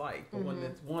what that's like. But when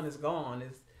one is gone,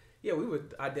 we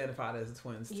would identify it as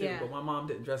twins too. Yeah. But my mom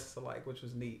didn't dress us alike, which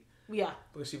was neat. Yeah.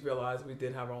 Because she realized we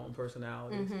did have our own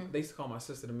personalities. Mm-hmm. They used to call my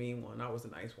sister the mean one. I was the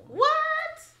nice one. What?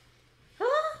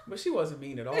 Huh? But she wasn't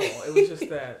mean at all. It was just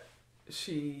that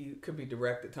she could be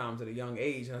direct at times at a young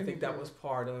age. And I think that was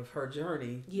part of her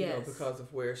journey, because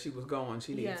of where she was going.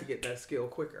 She needed to get that skill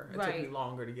quicker. It took me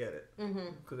longer to get it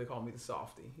because they called me the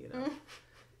softie,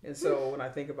 And so when I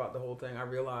think about the whole thing, I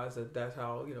realize that that's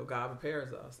how, God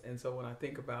prepares us. And so when I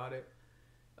think about it,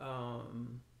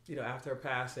 after her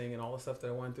passing and all the stuff that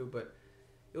I went through, but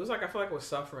it was like, I feel like I was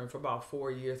suffering for about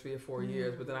 3 or 4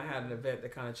 years, but then I had an event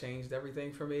that kind of changed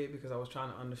everything for me because I was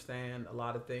trying to understand a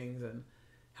lot of things and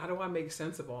how do I make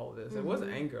sense of all of this? It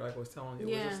wasn't anger, like I was telling you.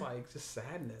 It was just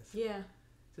sadness. Yeah.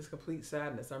 Just complete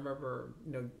sadness. I remember,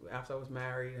 after I was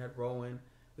married and had Rowan,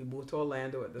 we moved to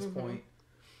Orlando at this point.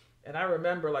 And I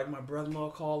remember, like, my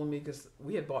brother-in-law calling me because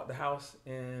we had bought the house,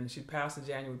 and she passed in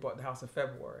January. We bought the house in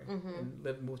February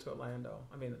and moved to Orlando.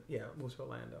 Moved to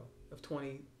Orlando of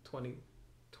 2001.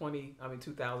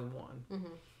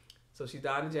 So she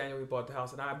died in January. We bought the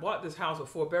house, and I bought this house with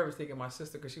 4 bedrooms, thinking my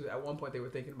sister, because at one point they were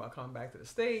thinking about coming back to the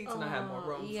States, and I had more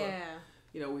room. Yeah.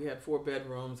 So, we had 4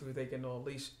 bedrooms. We were thinking, at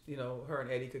least her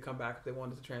and Eddie could come back if they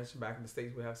wanted to transition back in the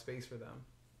States. We'd have space for them.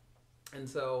 And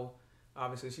so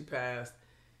obviously she passed.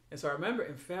 And so I remember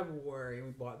in February, we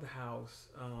bought the house.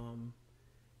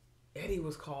 Eddie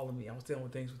was calling me. I was dealing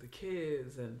with things with the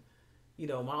kids and,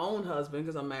 my own husband,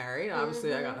 because I'm married.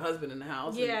 Obviously, I got a husband in the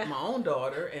house and my own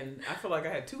daughter. And I feel like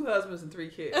I had 2 husbands and 3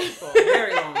 kids for a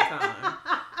very long time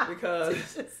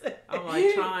because I'm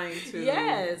like trying to,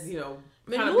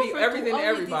 kind of be everything to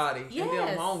everybody and deal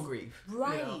with my own grief.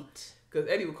 Right. Because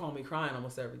Eddie would call me crying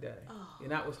almost every day. Oh.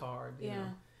 And that was hard, you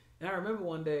know. And I remember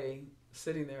one day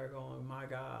sitting there going, my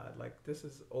God, like this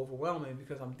is overwhelming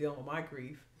because I'm dealing with my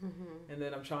grief. And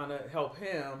then I'm trying to help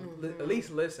him at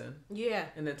least listen. Yeah.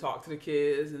 And then talk to the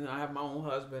kids. And I have my own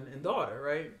husband and daughter,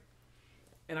 right?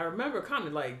 And I remember kind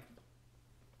of like,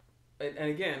 and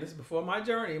again, this is before my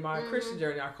journey, my Christian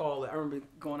journey, I call it. I remember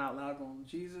going out loud going,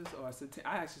 Jesus, or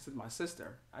I actually said to my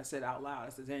sister, I said out loud, I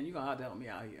said, Dan, you're going to have to help me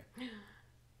out here.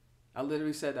 I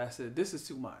literally said that. I said, this is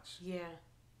too much. Yeah.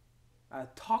 I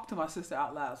talked to my sister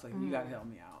out loud. I was like, you got to help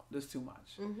me out. This is too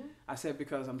much. I said,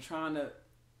 because I'm trying to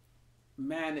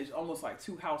manage almost like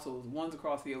 2 households. One's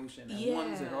across the ocean and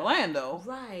one's in Orlando.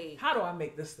 Right. How do I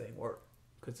make this thing work?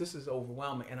 Because this is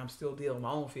overwhelming and I'm still dealing with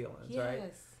my own feelings,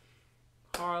 right?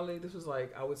 Harli, this was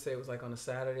like, I would say it was like on a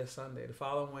Saturday or Sunday. The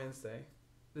following Wednesday,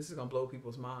 this is going to blow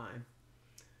people's mind.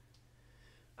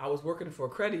 I was working for a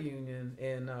credit union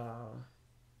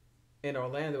in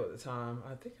Orlando at the time.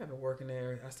 I think I've been working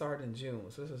there. I started in June.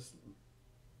 So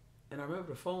and I remember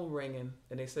the phone ringing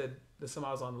and they said that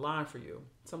somebody was on the line for you.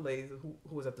 Some lady who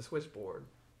was at the switchboard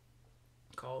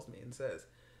calls me and says,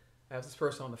 I have this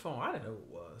person on the phone. I didn't know who it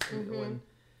was. And when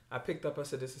I picked up, I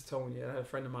said, this is Tonia. I had a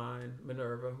friend of mine,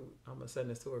 Minerva, who I'm going to send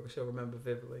this to her because she'll remember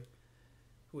vividly,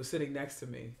 who was sitting next to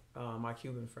me, my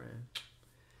Cuban friend.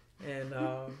 And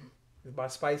my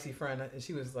spicy friend, and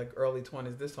she was like early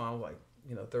 20s. This time I was like,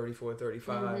 34,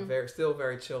 35, still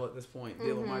very chill at this point,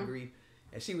 dealing with my grief.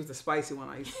 And she was the spicy one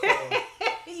I used to call.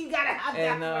 You gotta have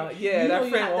and, that friend. Yeah, that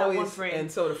friend always.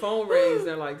 And so the phone rings.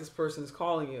 They're like, "This person is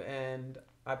calling you," and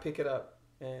I pick it up,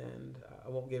 and I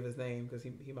won't give his name because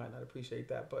he might not appreciate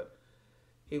that. But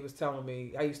he was telling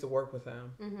me I used to work with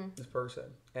him, this person,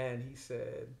 and he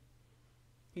said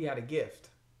he had a gift.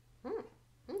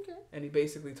 Okay. And he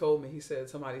basically told me, he said,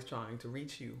 somebody's trying to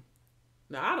reach you.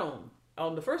 Now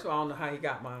first of all, I don't know how he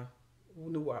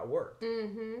knew where I worked.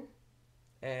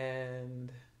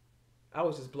 And I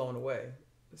was just blown away.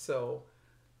 So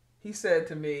he said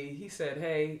to me,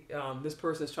 hey, this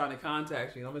person's trying to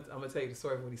contact you. I'm going to tell you the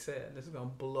story of what he said. This is going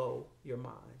to blow your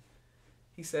mind.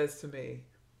 He says to me,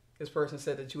 this person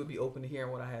said that you would be open to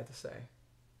hearing what I had to say.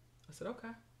 I said,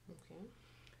 okay.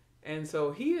 And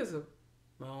so he is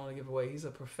I don't want to give away. He's a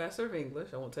professor of English.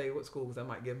 I won't tell you what school because I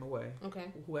might give him away. Okay.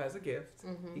 Who has a gift.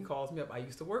 He calls me up. I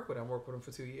used to work with him. I worked with him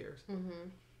for 2 years.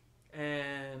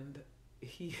 And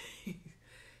he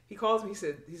calls me. He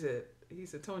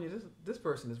said, Tonia, this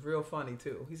person is real funny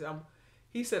too. He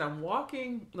said, I'm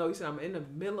in the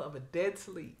middle of a dead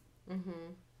sleep.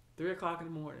 3:00 in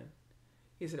the morning.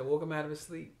 He said, I woke him out of his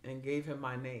sleep and gave him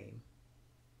my name.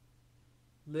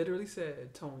 Literally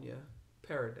said, Tonia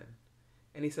Perodin.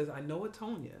 And he says, I know a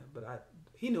Tonia, but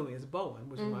he knew me as Bowen,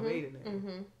 which is my maiden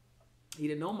name. He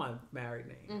didn't know my married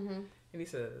name. And he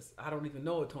says, I don't even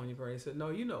know a Tonia Perodin. He said, no,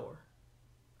 you know her.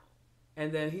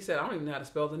 And then he said, I don't even know how to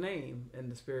spell the name. And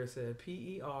the spirit said,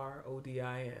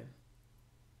 Perodin.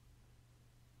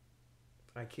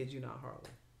 I kid you not, Harli.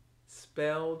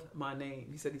 Spelled my name.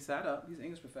 He said he sat up. He's an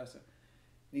English professor.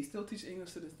 And he still teaches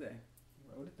English to this day. He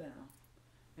wrote it down.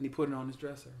 And he put it on his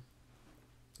dresser.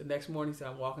 The next morning, he said,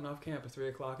 I'm walking off campus,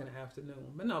 3:00 in the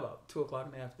afternoon. But no, about 2:00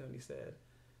 in the afternoon, he said,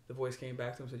 the voice came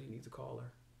back to him and said, you need to call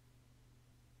her.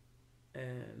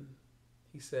 And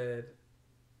he said,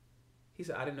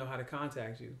 I didn't know how to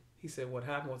contact you. He said, what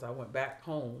happened was I went back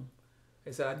home.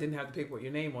 He said, I didn't have the paper with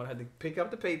your name on. I had to pick up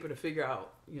the paper to figure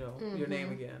out, your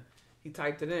name again. He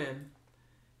typed it in,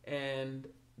 and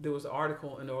there was an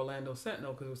article in the Orlando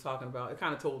Sentinel because it was talking about, it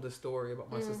kind of told this story about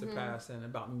my sister passing and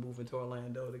about me moving to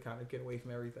Orlando to kind of get away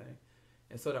from everything.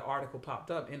 And so the article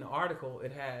popped up. In the article,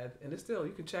 it had, and it's still,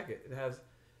 you can check it.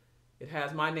 It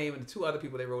has my name and the 2 other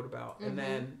people they wrote about. And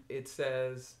then it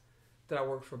says that I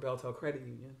worked for Belltel Credit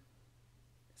Union.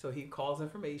 So he calls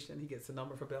information. He gets the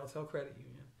number for Belltel Credit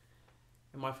Union.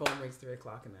 And my phone rings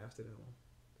 3:00 in the afternoon.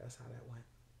 That's how that went.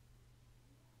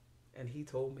 And he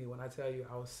told me, when I tell you,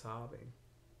 I was sobbing.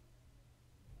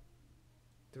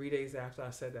 3 days after I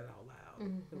said that out loud,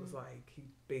 it was like, he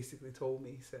basically told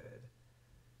me, he said,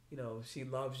 she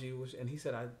loves you. And he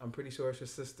said, I'm pretty sure it's your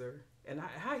sister. And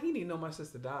he didn't even know my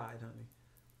sister died, honey.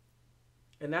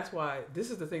 And that's why this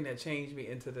is the thing that changed me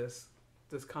into this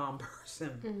calm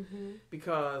person.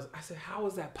 Because I said, how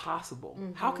is that possible?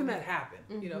 How can that happen?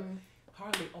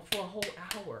 Hardly for a whole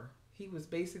hour, he was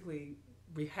basically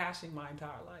rehashing my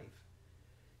entire life.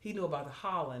 He knew about the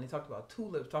Holland. He talked about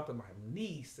tulips, talked about my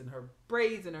niece and her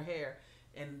braids in her hair.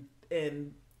 And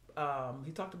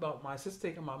he talked about my sister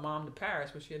taking my mom to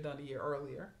Paris, which she had done a year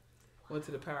earlier. Went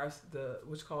to the Paris,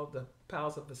 what's called the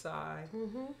Palace of Versailles.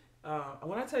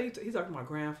 When I tell you, he talked to my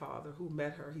grandfather who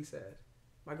met her. He said,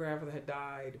 my grandfather had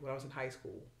died when I was in high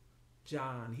school.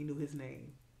 John, he knew his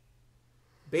name.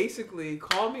 Basically,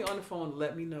 called me on the phone to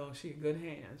let me know she's in good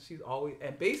hands. She's always,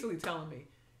 and basically telling me,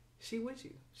 she with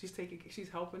you. She's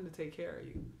helping to take care of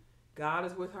you. God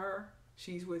is with her.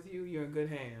 She's with you. You're in good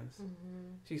hands.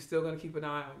 She's still going to keep an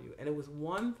eye on you. And it was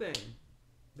one thing.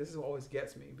 This is what always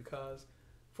gets me, because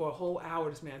for a whole hour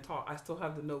this man talked. I still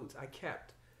have the notes I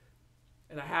kept.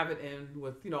 And I have it in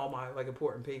with, all my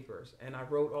important papers. And I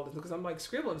wrote all this because I'm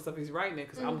scribbling stuff he's writing it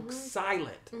because I'm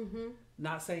silent,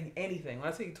 not saying anything. When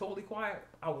I say totally quiet,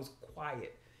 I was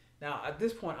quiet. Now at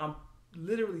this point, I'm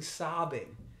literally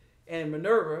sobbing. And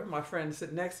Minerva, my friend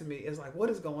sitting next to me, is like, what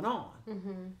is going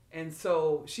on? And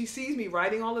so she sees me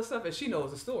writing all this stuff and she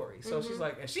knows the story. So she's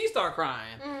like, and she started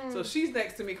crying. So she's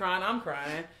next to me crying, I'm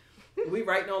crying. We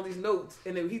writing all these notes,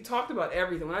 and he talked about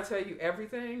everything. When I tell you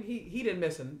everything, he didn't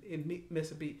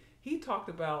miss a beat. He talked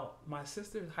about my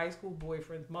sister's high school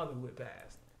boyfriend's mother who had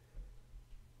passed.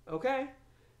 Okay,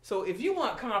 so if you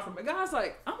want confirmation, God's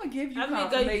like, I'm gonna give you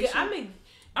confirmation.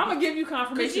 I'm gonna give you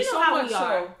confirmation. Because you know how we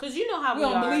are. Because you know how we are.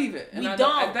 We don't believe it. And we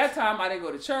don't. At that time, I didn't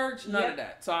go to church. None of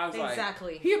that. So I was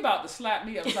like, he about to slap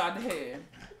me upside the head.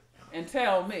 and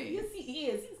tell me. Yes, he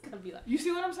is. He's gonna be like. You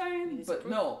see what I'm saying? But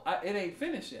no, it ain't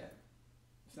finished yet.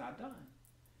 It's not done.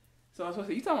 So I was supposed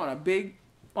to say, you talking about a big,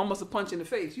 almost a punch in the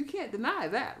face. You can't deny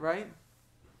that, right?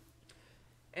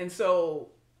 And so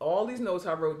all these notes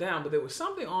I wrote down, but there was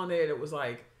something on there that was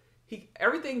like,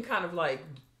 everything kind of like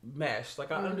meshed.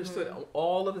 Like I understood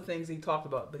all of the things he talked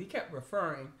about, but he kept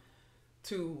referring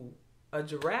to a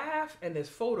giraffe and this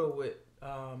photo with,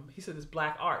 he said this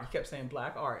black art. He kept saying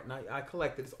black art, and I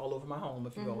collected it all over my home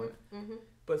if you go in.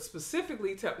 But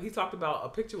specifically, he talked about a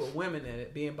picture with women in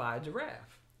it being by a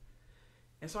giraffe.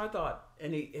 And so I thought,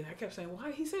 and I kept saying,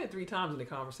 why? He said it 3 times in the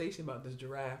conversation about this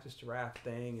giraffe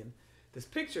thing, and this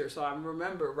picture. So I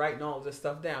remember writing all this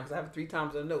stuff down because I have it 3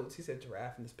 times in the notes. He said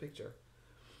giraffe in this picture.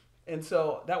 And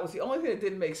so that was the only thing that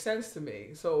didn't make sense to me.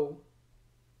 So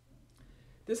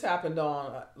this happened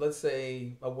on, let's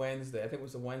say, a Wednesday. I think it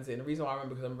was a Wednesday. And the reason why I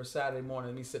remember, because I remember Saturday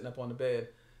morning, me sitting up on the bed.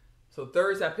 So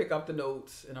Thursday, I pick up the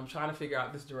notes, and I'm trying to figure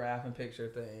out this giraffe and picture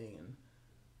thing. And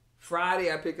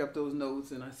Friday, I pick up those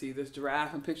notes, and I see this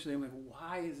giraffe and picture thing. I'm like,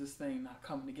 why is this thing not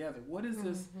coming together? What is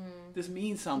this? This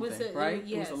means something, right?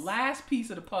 Yes. It was the last piece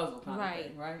of the puzzle kind of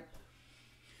thing, right?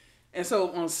 And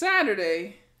so on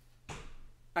Saturday,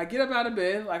 I get up out of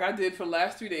bed like I did for the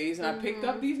last 3 days, and I picked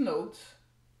up these notes,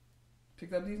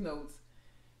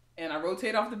 and I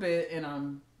rotate off the bed, and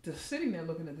I'm just sitting there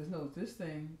looking at this note. This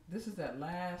is that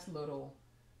last little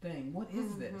thing. What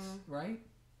is this, right?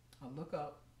 I look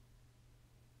up,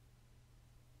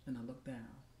 and I look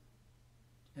down,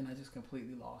 and I just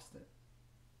completely lost it.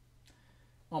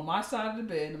 On my side of the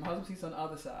bed, and my husband seats on the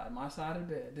other side, my side of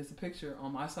the bed, there's a picture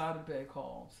on my side of the bed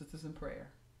called Sisters in Prayer.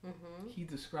 He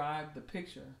described the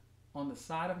picture on the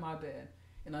side of my bed,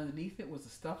 and underneath it was a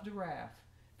stuffed giraffe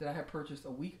that I had purchased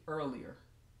a week earlier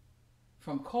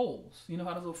from Kohl's. You know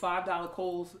how those little $5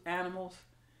 Kohl's animals?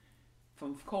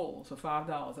 From Kohl's for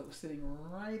 $5 that was sitting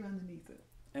right underneath it.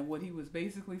 And what he was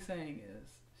basically saying is,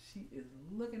 she is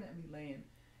looking at me laying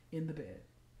in the bed.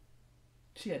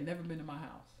 She had never been to my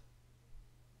house.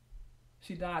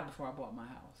 She died before I bought my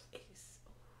house.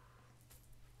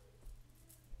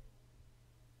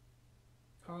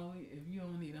 Harli, if you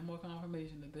don't need no more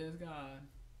confirmation that there's God,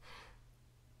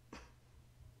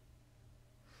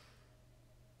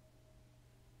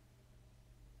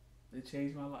 it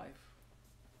changed my life.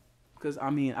 Because,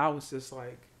 I mean, I was just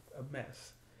like a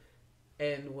mess.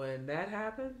 And when that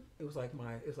happened, it was like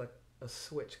a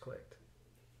switch clicked.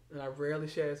 And I rarely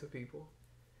share this with people.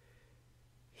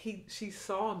 She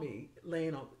saw me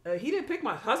laying on. He didn't pick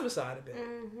my husband's side of bed.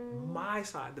 My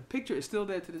side. The picture is still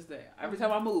there to this day. Every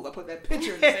time I move, I put that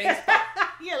picture in the same spot.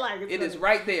 It is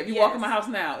right there. If you walk in my house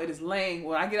now, it is laying.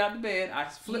 When I get out of bed, I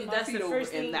flip my feet over,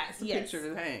 and that's the picture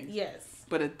that hangs. Yes.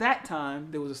 But at that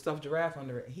time, there was a stuffed giraffe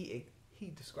under it. He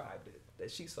described it, that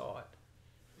she saw it.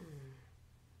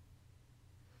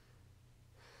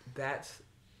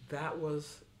 That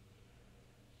was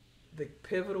the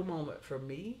pivotal moment for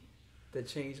me that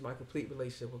changed my complete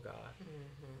relationship with God.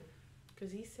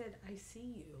 Because he said, I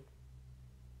see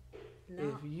you.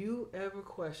 No. If you ever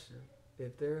question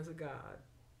if there is a God,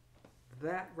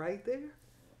 that right there.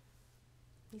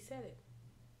 He said it.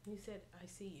 He said, I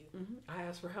see you. I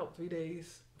asked for help a few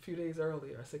days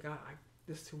earlier. I said, God,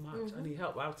 this is too much. I need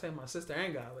help. I was telling my sister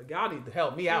and God, like, y'all need to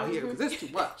help me out here because this is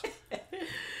too much.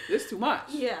 This is too much.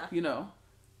 Yeah. You know?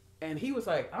 And he was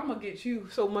like, I'm going to get you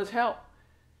so much help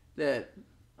that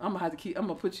I'm going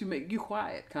to make you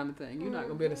quiet kind of thing. You're not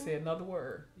going to be able to say another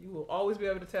word. You will always be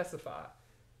able to testify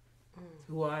to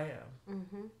who I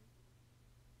am.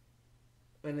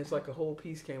 And it's like a whole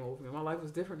peace came over me. My life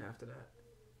was different after that.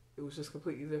 It was just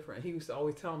completely different. He used to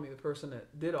always tell me, the person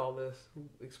that did all this, who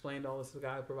explained all this, the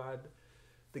guy who provided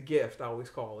the gift, I always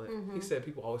call it. He said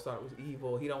people always thought it was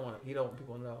evil. He don't want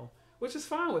people to know, which is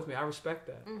fine with me. I respect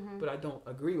that. But I don't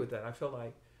agree with that. I feel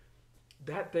like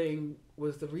that thing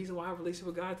was the reason why I have a relationship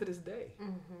with God to this day.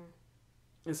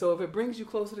 And so if it brings you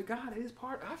closer to God, it is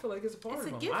I feel like it's a part of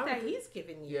him. It's a gift that he's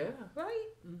given you. Yeah. Right?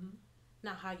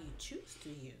 Now, how you choose to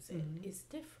use it is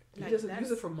different. He doesn't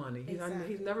use it for money.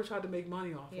 He's never tried to make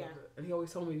money off of it. And he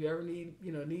always told me, if you ever need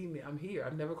me, I'm here.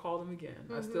 I've never called him again.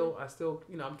 I still,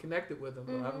 I'm connected with him.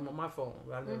 I have him on my phone,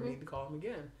 but I never need to call him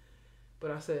again. But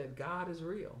I said, God is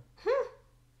real.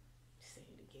 Say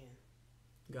it again.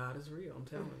 God is real, I'm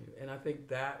telling you. And I think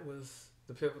that was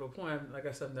the pivotal point. Like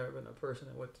I said, I've never been a person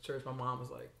that went to church. My mom was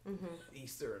like,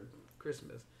 Easter and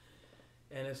Christmas.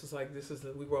 And it's just like,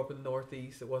 we grew up in the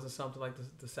Northeast. It wasn't something like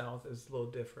the South. It's a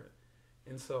little different.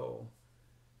 And so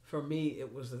for me,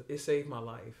 it saved my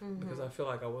life because I feel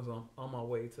like I was on my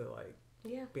way to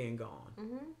being gone.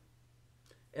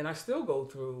 And I still go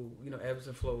through, ebbs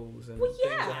and flows and things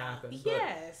that happen.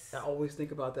 Yes. But I always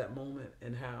think about that moment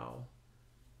and how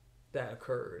that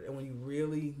occurred. And when you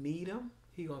really need him,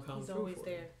 he's going to come through. He's always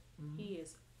there. Mm-hmm. He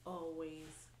is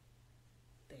always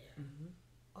there. Mm-hmm.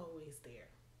 Always there.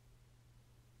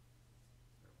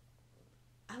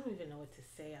 I don't even know what to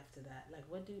say after that. Like,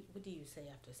 what do you say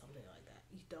after something like that?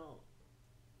 You don't.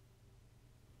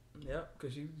 Yep,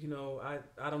 because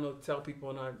I don't know what to tell people,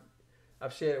 and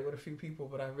I've shared it with a few people,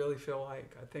 but I really feel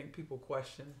like I think people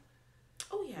question,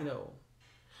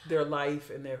 their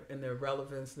life and their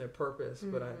relevance and their purpose.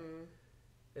 Mm-hmm. But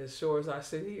as sure as I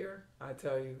sit here, I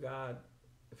tell you, God,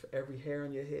 for every hair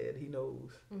on your head, He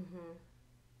knows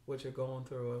what you're going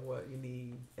through and what you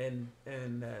need, and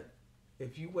that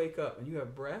if you wake up and you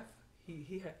have breath,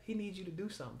 He needs you to do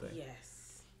something. Yes.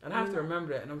 And I have to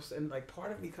remember that, and like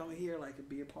part of me coming here, like to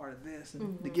be a part of this,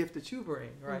 and the gift that you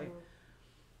bring, right,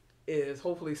 is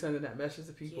hopefully sending that message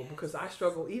to people. Because I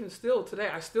struggle, even still today,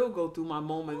 I still go through my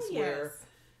moments where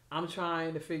I'm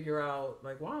trying to figure out,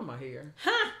 like, why am I here?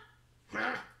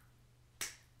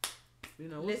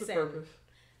 What's the purpose?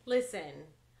 Listen,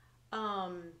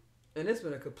 and it's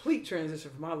been a complete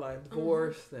transition for my life.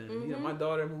 Divorced, and my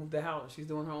daughter moved the house. She's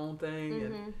doing her own thing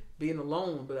and being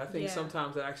alone. But I think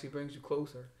sometimes it actually brings you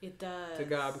closer. It does to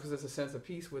God, because there's a sense of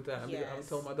peace with that. Yes. I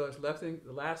told my daughter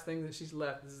the last thing that she's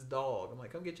left is this dog. I'm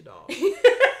like, come get your dog.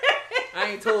 I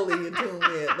ain't totally in tune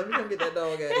yet. Let me come get that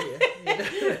dog out of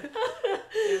here.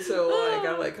 And so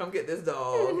I'm like, come get this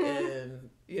dog, and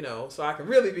so I can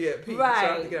really be at peace. Right. So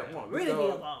I have to get really be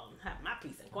alone. Have my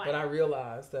peace and quiet. But I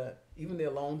realized that even the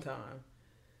alone time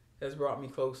has brought me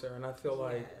closer, and I feel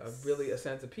like a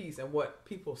sense of peace. And what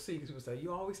people see, because people say,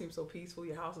 you always seem so peaceful,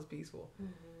 your house is peaceful.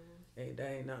 And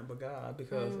that ain't nothing but God,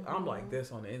 because I'm like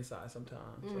this on the inside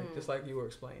sometimes, like, just like you were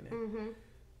explaining.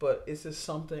 But it's just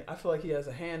something, I feel like He has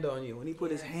a hand on you. When He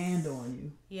put His hand on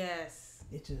you,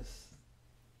 it just,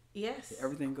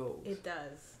 everything goes. It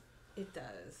does.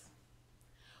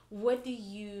 What do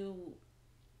you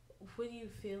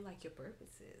feel like your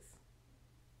purpose is?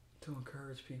 To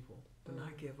encourage people to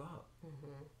not give up.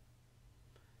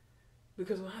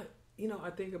 Because when I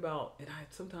think about, and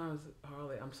sometimes,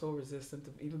 Harli, I'm so resistant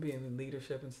to even being in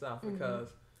leadership and stuff, because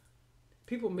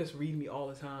people misread me all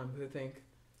the time, because they think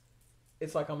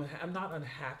it's like I'm not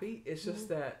unhappy. It's just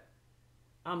that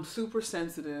I'm super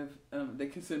sensitive. I'm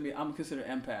considered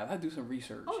empath. I do some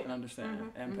research and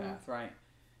understand empath, right?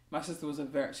 My sister was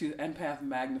she's empath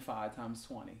magnified times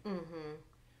 20.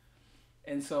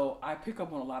 And so I pick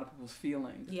up on a lot of people's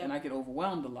feelings, and I get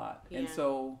overwhelmed a lot. And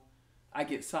so I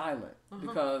get silent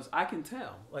because I can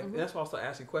tell. Like, that's why I start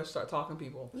asking questions, start talking to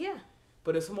people. Yeah.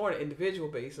 But it's more on an individual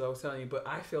basis, I was telling you. But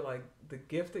I feel like the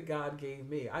gift that God gave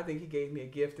me, I think He gave me a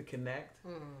gift to connect.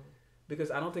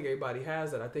 Because I don't think everybody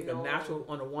has that. I think a natural,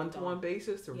 on a one-to-one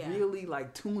basis, to really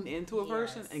like tune into a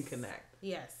person and connect.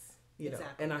 Yes.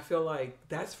 Exactly. And I feel like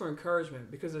that's for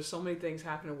encouragement, because there's so many things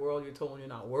happening in the world. You're told you're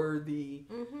not worthy.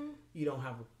 You don't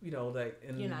have, you're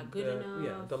not good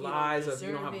enough. The lies of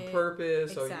you don't have a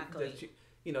purpose, or that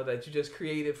that you just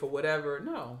created for whatever.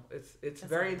 No, it's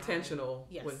very intentional.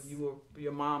 Yes. When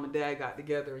your mom and dad got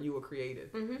together and you were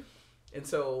created. And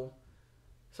so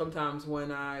sometimes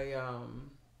when I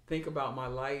think about my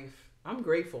life, I'm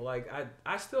grateful. Like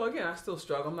I still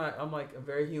struggle. I'm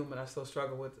very human. I still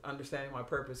struggle with understanding my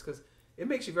purpose, because it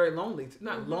makes you very lonely.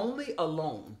 Not lonely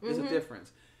alone is a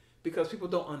difference, because people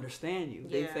don't understand you.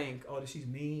 They think, oh, she's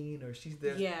mean, or she's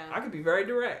this. Yeah. I could be very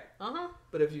direct.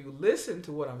 But if you listen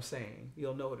to what I'm saying,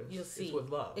 you'll notice. You'll see. It's with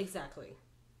love. Exactly.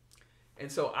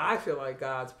 And so I feel like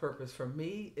God's purpose for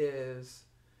me is,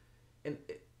 and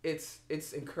it's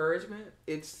encouragement.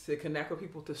 It's to connect with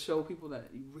people, to show people that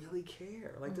you really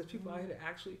care. Like, there's people out here that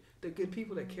actually, they're good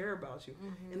people that care about you,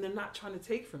 and they're not trying to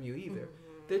take from you either.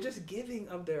 They're just giving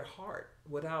of their heart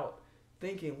without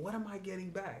thinking, what am I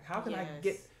getting back? How can I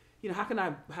get, how can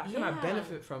I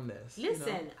benefit from this?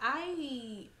 Listen,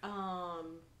 our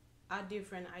dear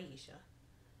friend Aisha,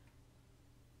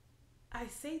 I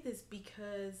say this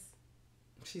because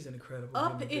she's an incredible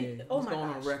human being. Oh, my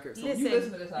gosh. on record. So listen, you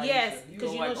listen to this, Aisha, yes,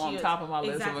 you're like on top of my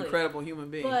list of incredible human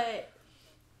beings. But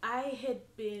I had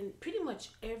been pretty much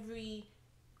every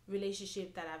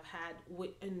relationship that I've had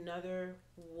with another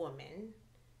woman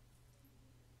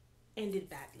ended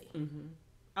badly.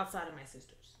 Outside of my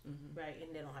sisters, right?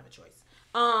 And they don't have a choice.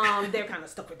 They're kind of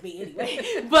stuck with me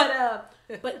anyway.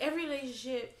 But every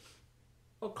relationship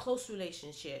or close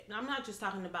relationship, and I'm not just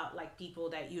talking about like people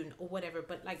that you know or whatever,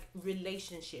 but like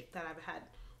relationship that I've had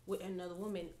with another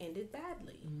woman ended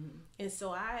badly. And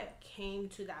so I came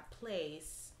to that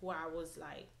place where I was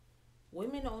like,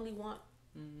 women only want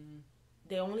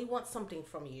They only want something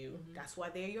from you. That's why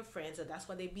they're your friends, or that's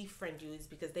why they befriend you, is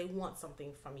because they want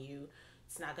something from you.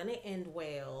 It's not going to end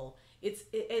well.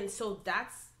 And so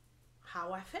that's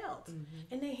how I felt.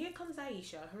 And then here comes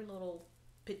Aisha, her little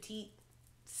petite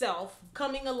self,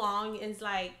 coming along, and it's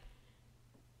like,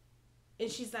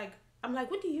 and she's like, I'm like,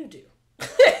 what do you do?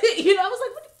 You know, I was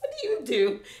like, what do you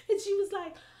do? And she was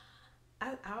like,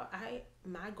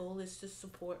 my goal is to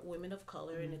support women of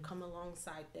color and to come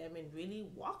alongside them and really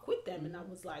walk with them. And I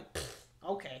was like,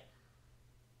 okay.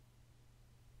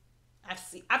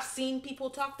 I've seen people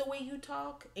talk the way you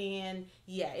talk, and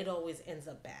yeah, it always ends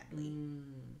up badly.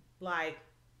 Like,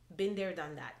 been there,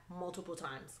 done that multiple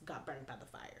times, got burned by the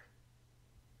fire.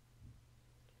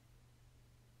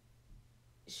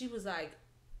 She was like,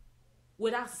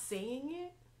 without saying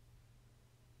it,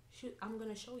 I'm going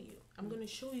to show you. I'm going to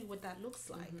show you what that looks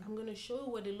like. I'm going to show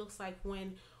you what it looks like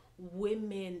when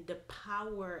women, the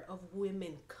power of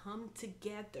women, come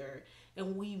together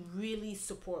and we really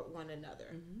support one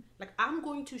another. Like, I'm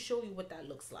going to show you what that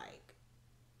looks like.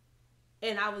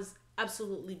 And I was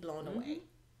absolutely blown away.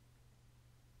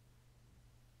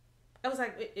 I was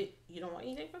like, you don't want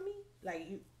anything from me? Like,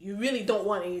 you really don't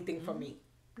want anything from me?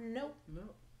 Nope. No.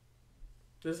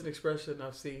 There's an expression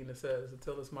I've seen that says,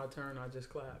 until it's my turn, I just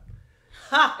clap.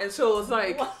 And so it's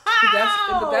like, wow.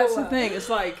 that's the thing. It's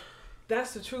like,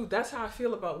 that's the truth. That's how I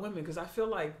feel about women, because I feel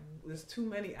like there's too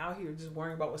many out here just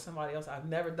worrying about what somebody else. I've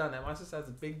never done that. My sister has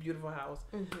a big, beautiful house.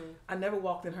 I never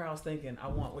walked in her house thinking, I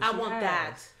want what she has. I want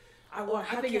that. I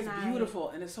think it's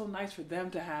beautiful, and it's so nice for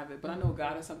them to have it, but I know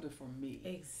God has something for me.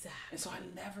 Exactly. And so I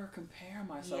never compare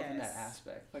myself in that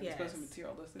aspect, like especially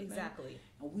materialistic. Exactly. Thing.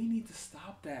 And we need to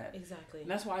stop that. Exactly. And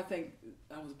that's why I think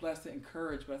I was blessed to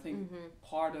encourage, but I think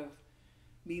part of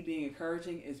me being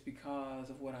encouraging is because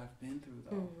of what I've been through,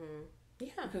 though.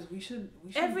 Yeah. Because we should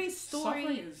every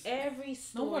story, every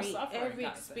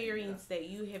experience that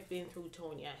you have been through,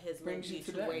 Tonia, has led you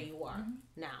to where you are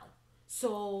now.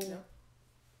 So. Yep.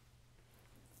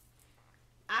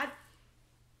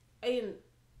 And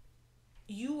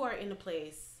you are in a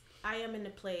place, I am in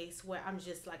a place where I'm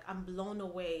just like, I'm blown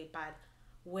away by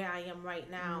where I am right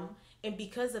now. And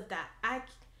because of that, I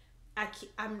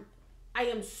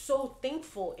am so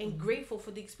thankful and grateful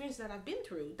for the experience that I've been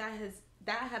through that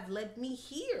have led me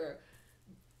here.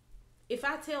 If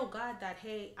I tell God that,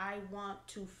 hey, I want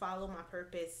to follow my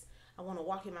purpose, I want to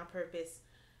walk in my purpose,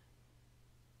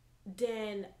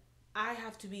 then I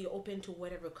have to be open to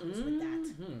whatever comes with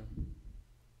that.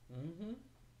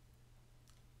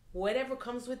 Whatever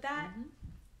comes with that,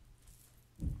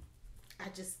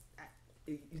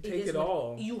 you take it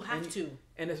all. You have to.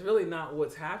 And it's really not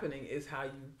what's happening, it's how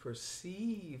you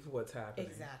perceive what's happening.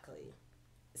 Exactly.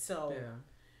 So, yeah,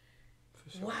 for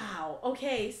sure. Wow.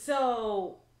 Okay,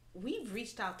 so we've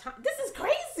reached our time. This is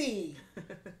crazy.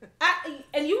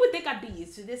 And you would think I'd be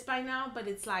used to this by now, but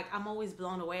it's like I'm always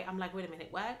blown away. I'm like, wait a minute,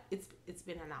 what? It's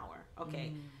been an hour.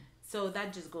 Okay. So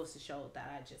that just goes to show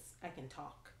that I can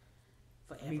talk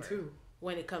forever. Me too.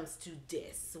 When it comes to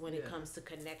this, when it comes to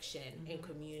connection and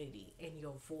community and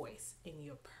your voice and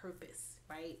your purpose,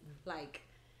 right? Like,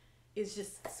 it's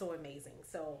just so amazing.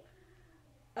 So,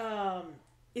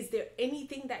 is there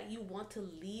anything that you want to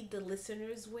leave the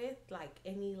listeners with? Like,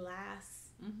 any last?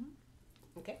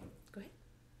 Okay, go ahead.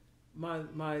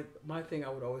 My thing I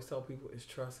would always tell people is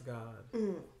trust God.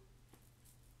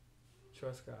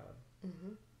 Trust God.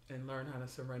 And learn how to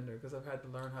surrender, because I've had to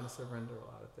learn how to surrender a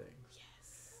lot of things.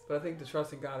 Yes. But I think the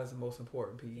trusting God is the most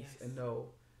important piece, and know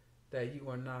that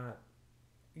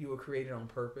you were created on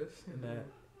purpose, and that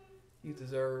you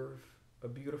deserve a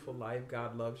beautiful life.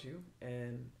 God loves you,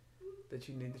 and that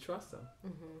you need to trust Him.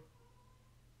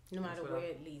 No matter where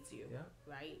it leads you,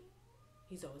 right?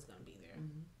 He's always going to be there.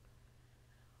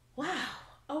 Wow.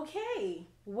 Okay.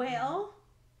 Well,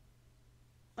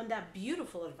 on that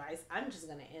beautiful advice, I'm just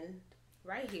going to end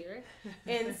right here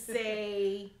and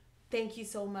say thank you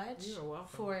so much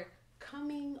for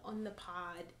coming on the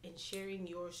pod and sharing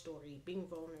your story, being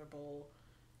vulnerable,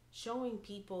 showing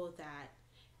people that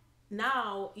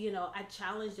now, I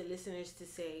challenge the listeners to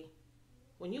say,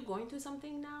 when you're going through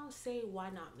something now, say,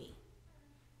 why not me?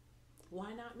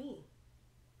 Why not me?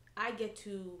 I get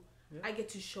to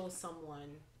show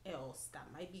someone else that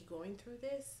might be going through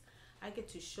this. I get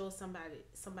to show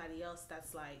somebody else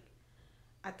that's like,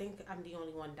 I think I'm the only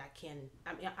one that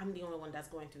I'm the only one that's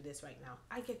going through this right now.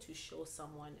 I get to show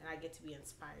someone, and I get to be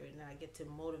inspired, and I get to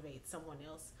motivate someone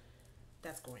else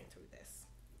that's going through this.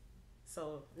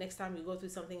 So next time you go through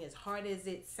something as hard as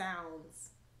it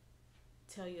sounds,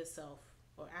 tell yourself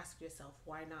or ask yourself,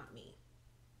 why not me?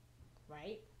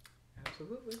 Right?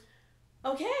 Absolutely.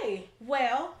 Okay,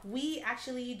 well, we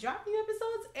actually drop new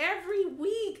episodes every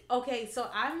week. Okay, so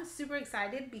I'm super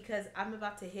excited because I'm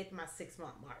about to hit my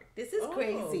 6-month mark. This is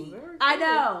crazy. I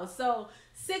know. So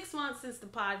 6 months since the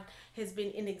pod has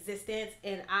been in existence,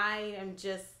 and I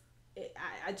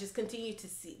just continue to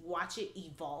watch it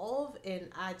evolve, and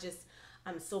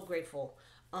I'm so grateful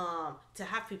to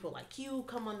have people like you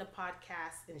come on the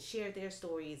podcast and share their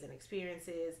stories and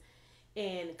experiences,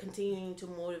 and continuing to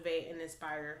motivate and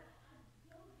inspire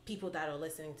people that are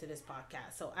listening to this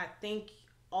podcast. So I thank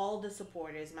all the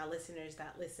supporters, my listeners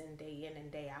that listen day in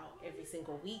and day out every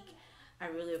single week. I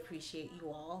really appreciate you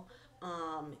all.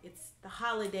 It's the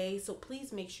holiday, so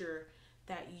please make sure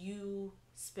that you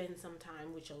spend some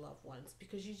time with your loved ones,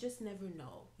 because you just never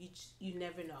know. You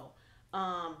never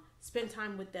know. Spend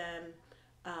time with them,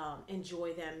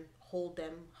 enjoy them, hold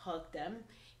them, hug them,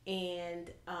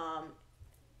 and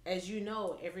as you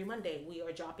know, every Monday we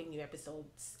are dropping new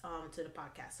episodes to the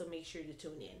podcast. So make sure you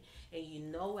tune in. And you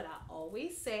know what I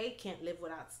always say, can't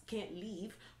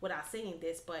leave without saying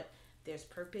this, but there's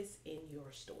purpose in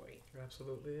your story. There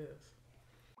absolutely is.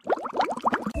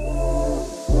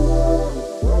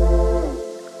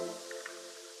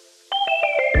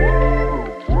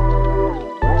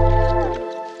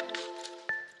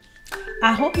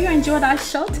 I hope you enjoyed our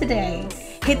show today.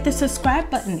 Hit the subscribe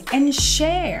button and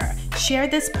share. Share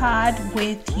this pod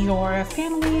with your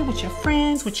family, with your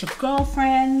friends, with your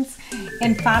girlfriends,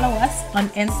 and follow us on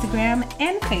Instagram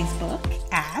and Facebook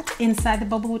at Inside the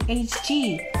Bubble with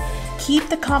HG. Keep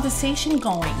the conversation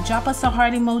going. Drop us a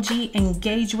heart emoji.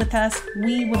 Engage with us.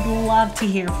 We would love to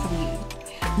hear from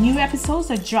you. New episodes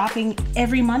are dropping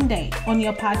every Monday on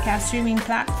your podcast streaming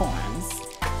platforms.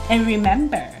 And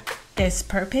remember, there's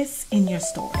purpose in your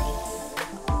story.